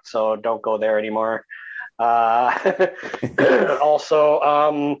hacked, so don't go there anymore. Also,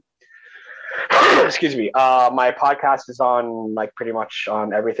 excuse me. My podcast is on pretty much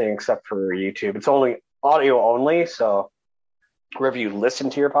on everything except for YouTube. It's only audio only, so wherever you listen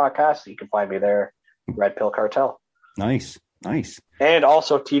to your podcast, you can find me there. Red Pill Cartel. Nice. And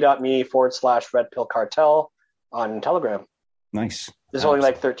also t.me/Red Pill Cartel on Telegram. Nice. There's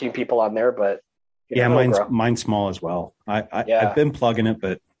only 13 people on there, but mine's small as well. I've been plugging it,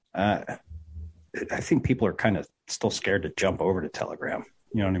 but I think people are kind of still scared to jump over to Telegram.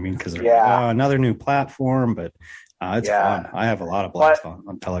 You know what I mean? Because another new platform, but it's fun. I have a lot of blast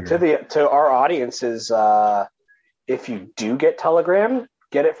on Telegram. To our audiences, if you do get Telegram,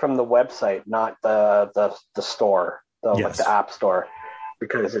 get it from the website, not the store, the app store.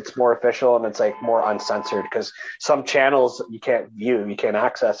 Because it's more official and it's more uncensored. Because some channels you can't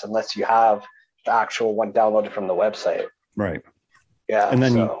access unless you have the actual one downloaded from the website. Right. Yeah. And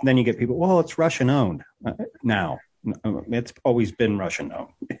then you get people. Well, it's Russian owned now. It's always been Russian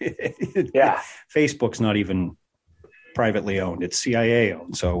owned. Yeah. Facebook's not even privately owned. It's CIA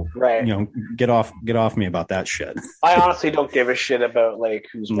owned. So get off me about that shit. I honestly don't give a shit about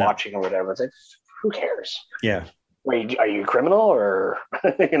who's watching or whatever. It's who cares? Yeah. Wait, are you a criminal or,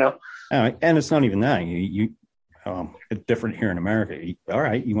 And it's not even that. It's different here in America. All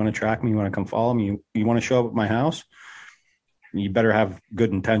right, you want to track me? You want to come follow me? You want to show up at my house? You better have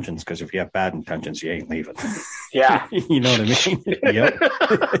good intentions, because if you have bad intentions, you ain't leaving. Yeah. You know what I mean? Yep.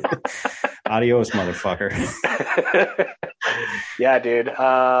 Adios, motherfucker. Yeah, dude.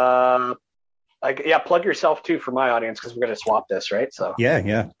 Plug yourself too for my audience, because we're going to swap this, right? So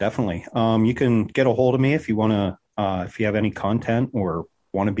yeah, definitely. You can get a hold of me if you want to. If you have any content or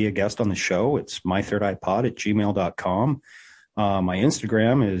want to be a guest on the show, it's mythirdeyepod@gmail.com. My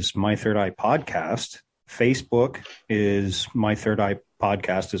Instagram is mythirdeyepodcast. Facebook is My Third Eye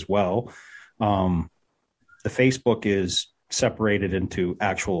Podcast as well. The Facebook is separated into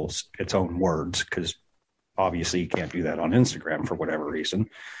its own words, because obviously you can't do that on Instagram for whatever reason.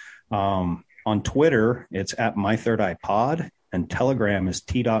 On Twitter, it's @mythirdeyepod, and Telegram is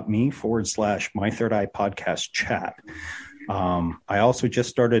t.me/mythirdeyepodcast chat. I also just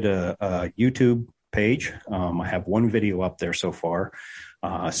started a YouTube page. I have one video up there so far.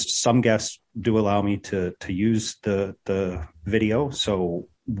 Some guests do allow me to use the video. So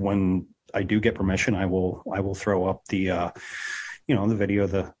when I do get permission, I will throw up the video,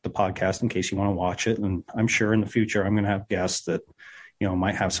 the podcast, in case you want to watch it. And I'm sure in the future, I'm going to have guests that,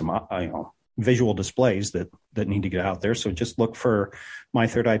 might have some, visual displays that need to get out there. So just look for My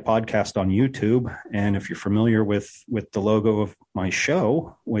Third Eye Podcast on YouTube. And if you're familiar with the logo of my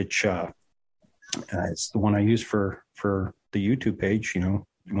show, which it's the one I use for the YouTube page,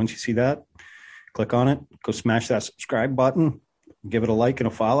 once you see that, click on it, go smash that subscribe button, give it a like and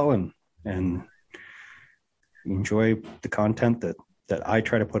a follow, and enjoy the content that I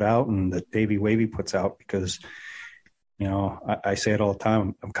try to put out and that Davey Wavy puts out, because I say it all the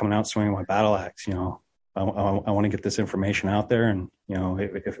time. I'm coming out swinging my battle axe. I want to get this information out there, and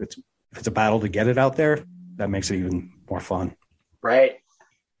if it's a battle to get it out there, that makes it even more fun. Right.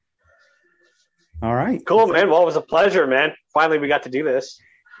 All right. Cool, man. Well, it was a pleasure, man. Finally, we got to do this.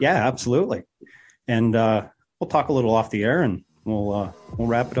 Yeah, absolutely. And we'll talk a little off the air, and we'll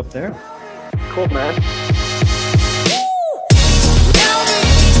wrap it up there. Cool, man.